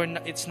 2,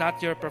 it's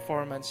not your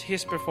performance,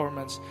 His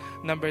performance.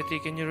 Number 3,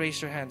 can you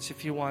raise your hands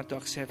if you want to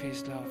accept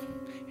His love?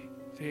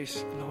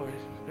 Praise Lord,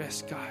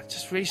 bless God.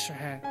 Just raise your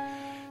hand.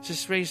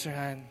 Just raise your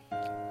hand.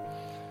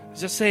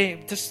 Just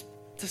say, just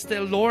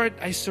tell, Lord,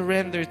 I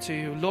surrender to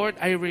you. Lord,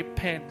 I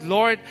repent.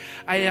 Lord,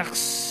 I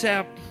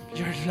accept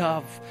your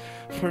love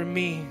for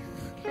me,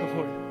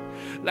 Lord.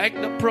 Like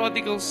the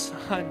prodigal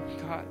son,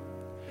 God,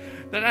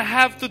 that I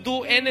have to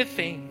do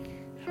anything.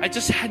 I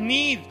just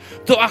need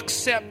to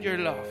accept your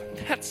love.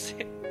 That's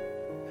it.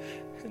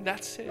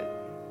 That's it.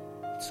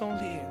 It's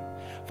only it.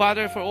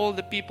 Father, for all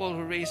the people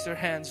who raise their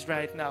hands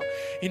right now,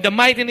 in the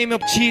mighty name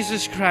of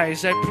Jesus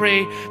Christ, I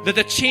pray that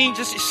the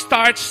changes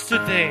starts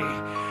today.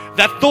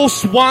 That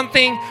those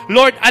wanting,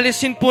 Lord,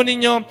 alisin po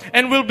ninyo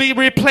and will be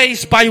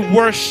replaced by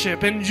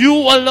worship. And you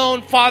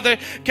alone, Father,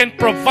 can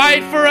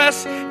provide for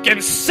us,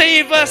 can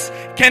save us,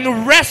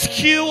 can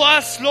rescue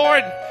us,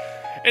 Lord.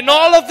 And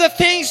all of the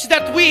things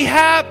that we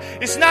have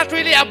is not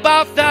really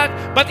about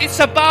that, but it's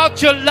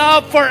about your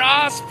love for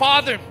us,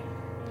 Father.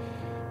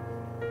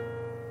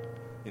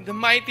 In the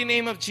mighty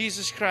name of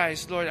Jesus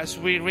Christ, Lord, as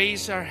we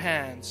raise our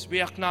hands,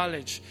 we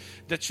acknowledge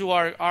that you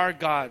are our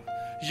God,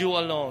 you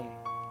alone,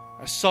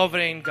 our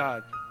sovereign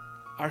God,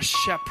 our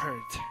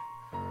shepherd,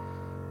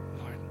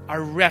 Lord,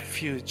 our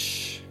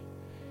refuge.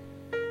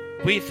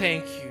 We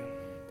thank you.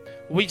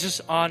 We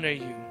just honor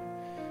you.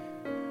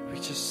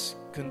 We just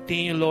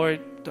continue, Lord,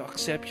 to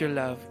accept your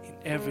love in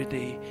every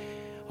day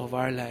of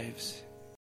our lives.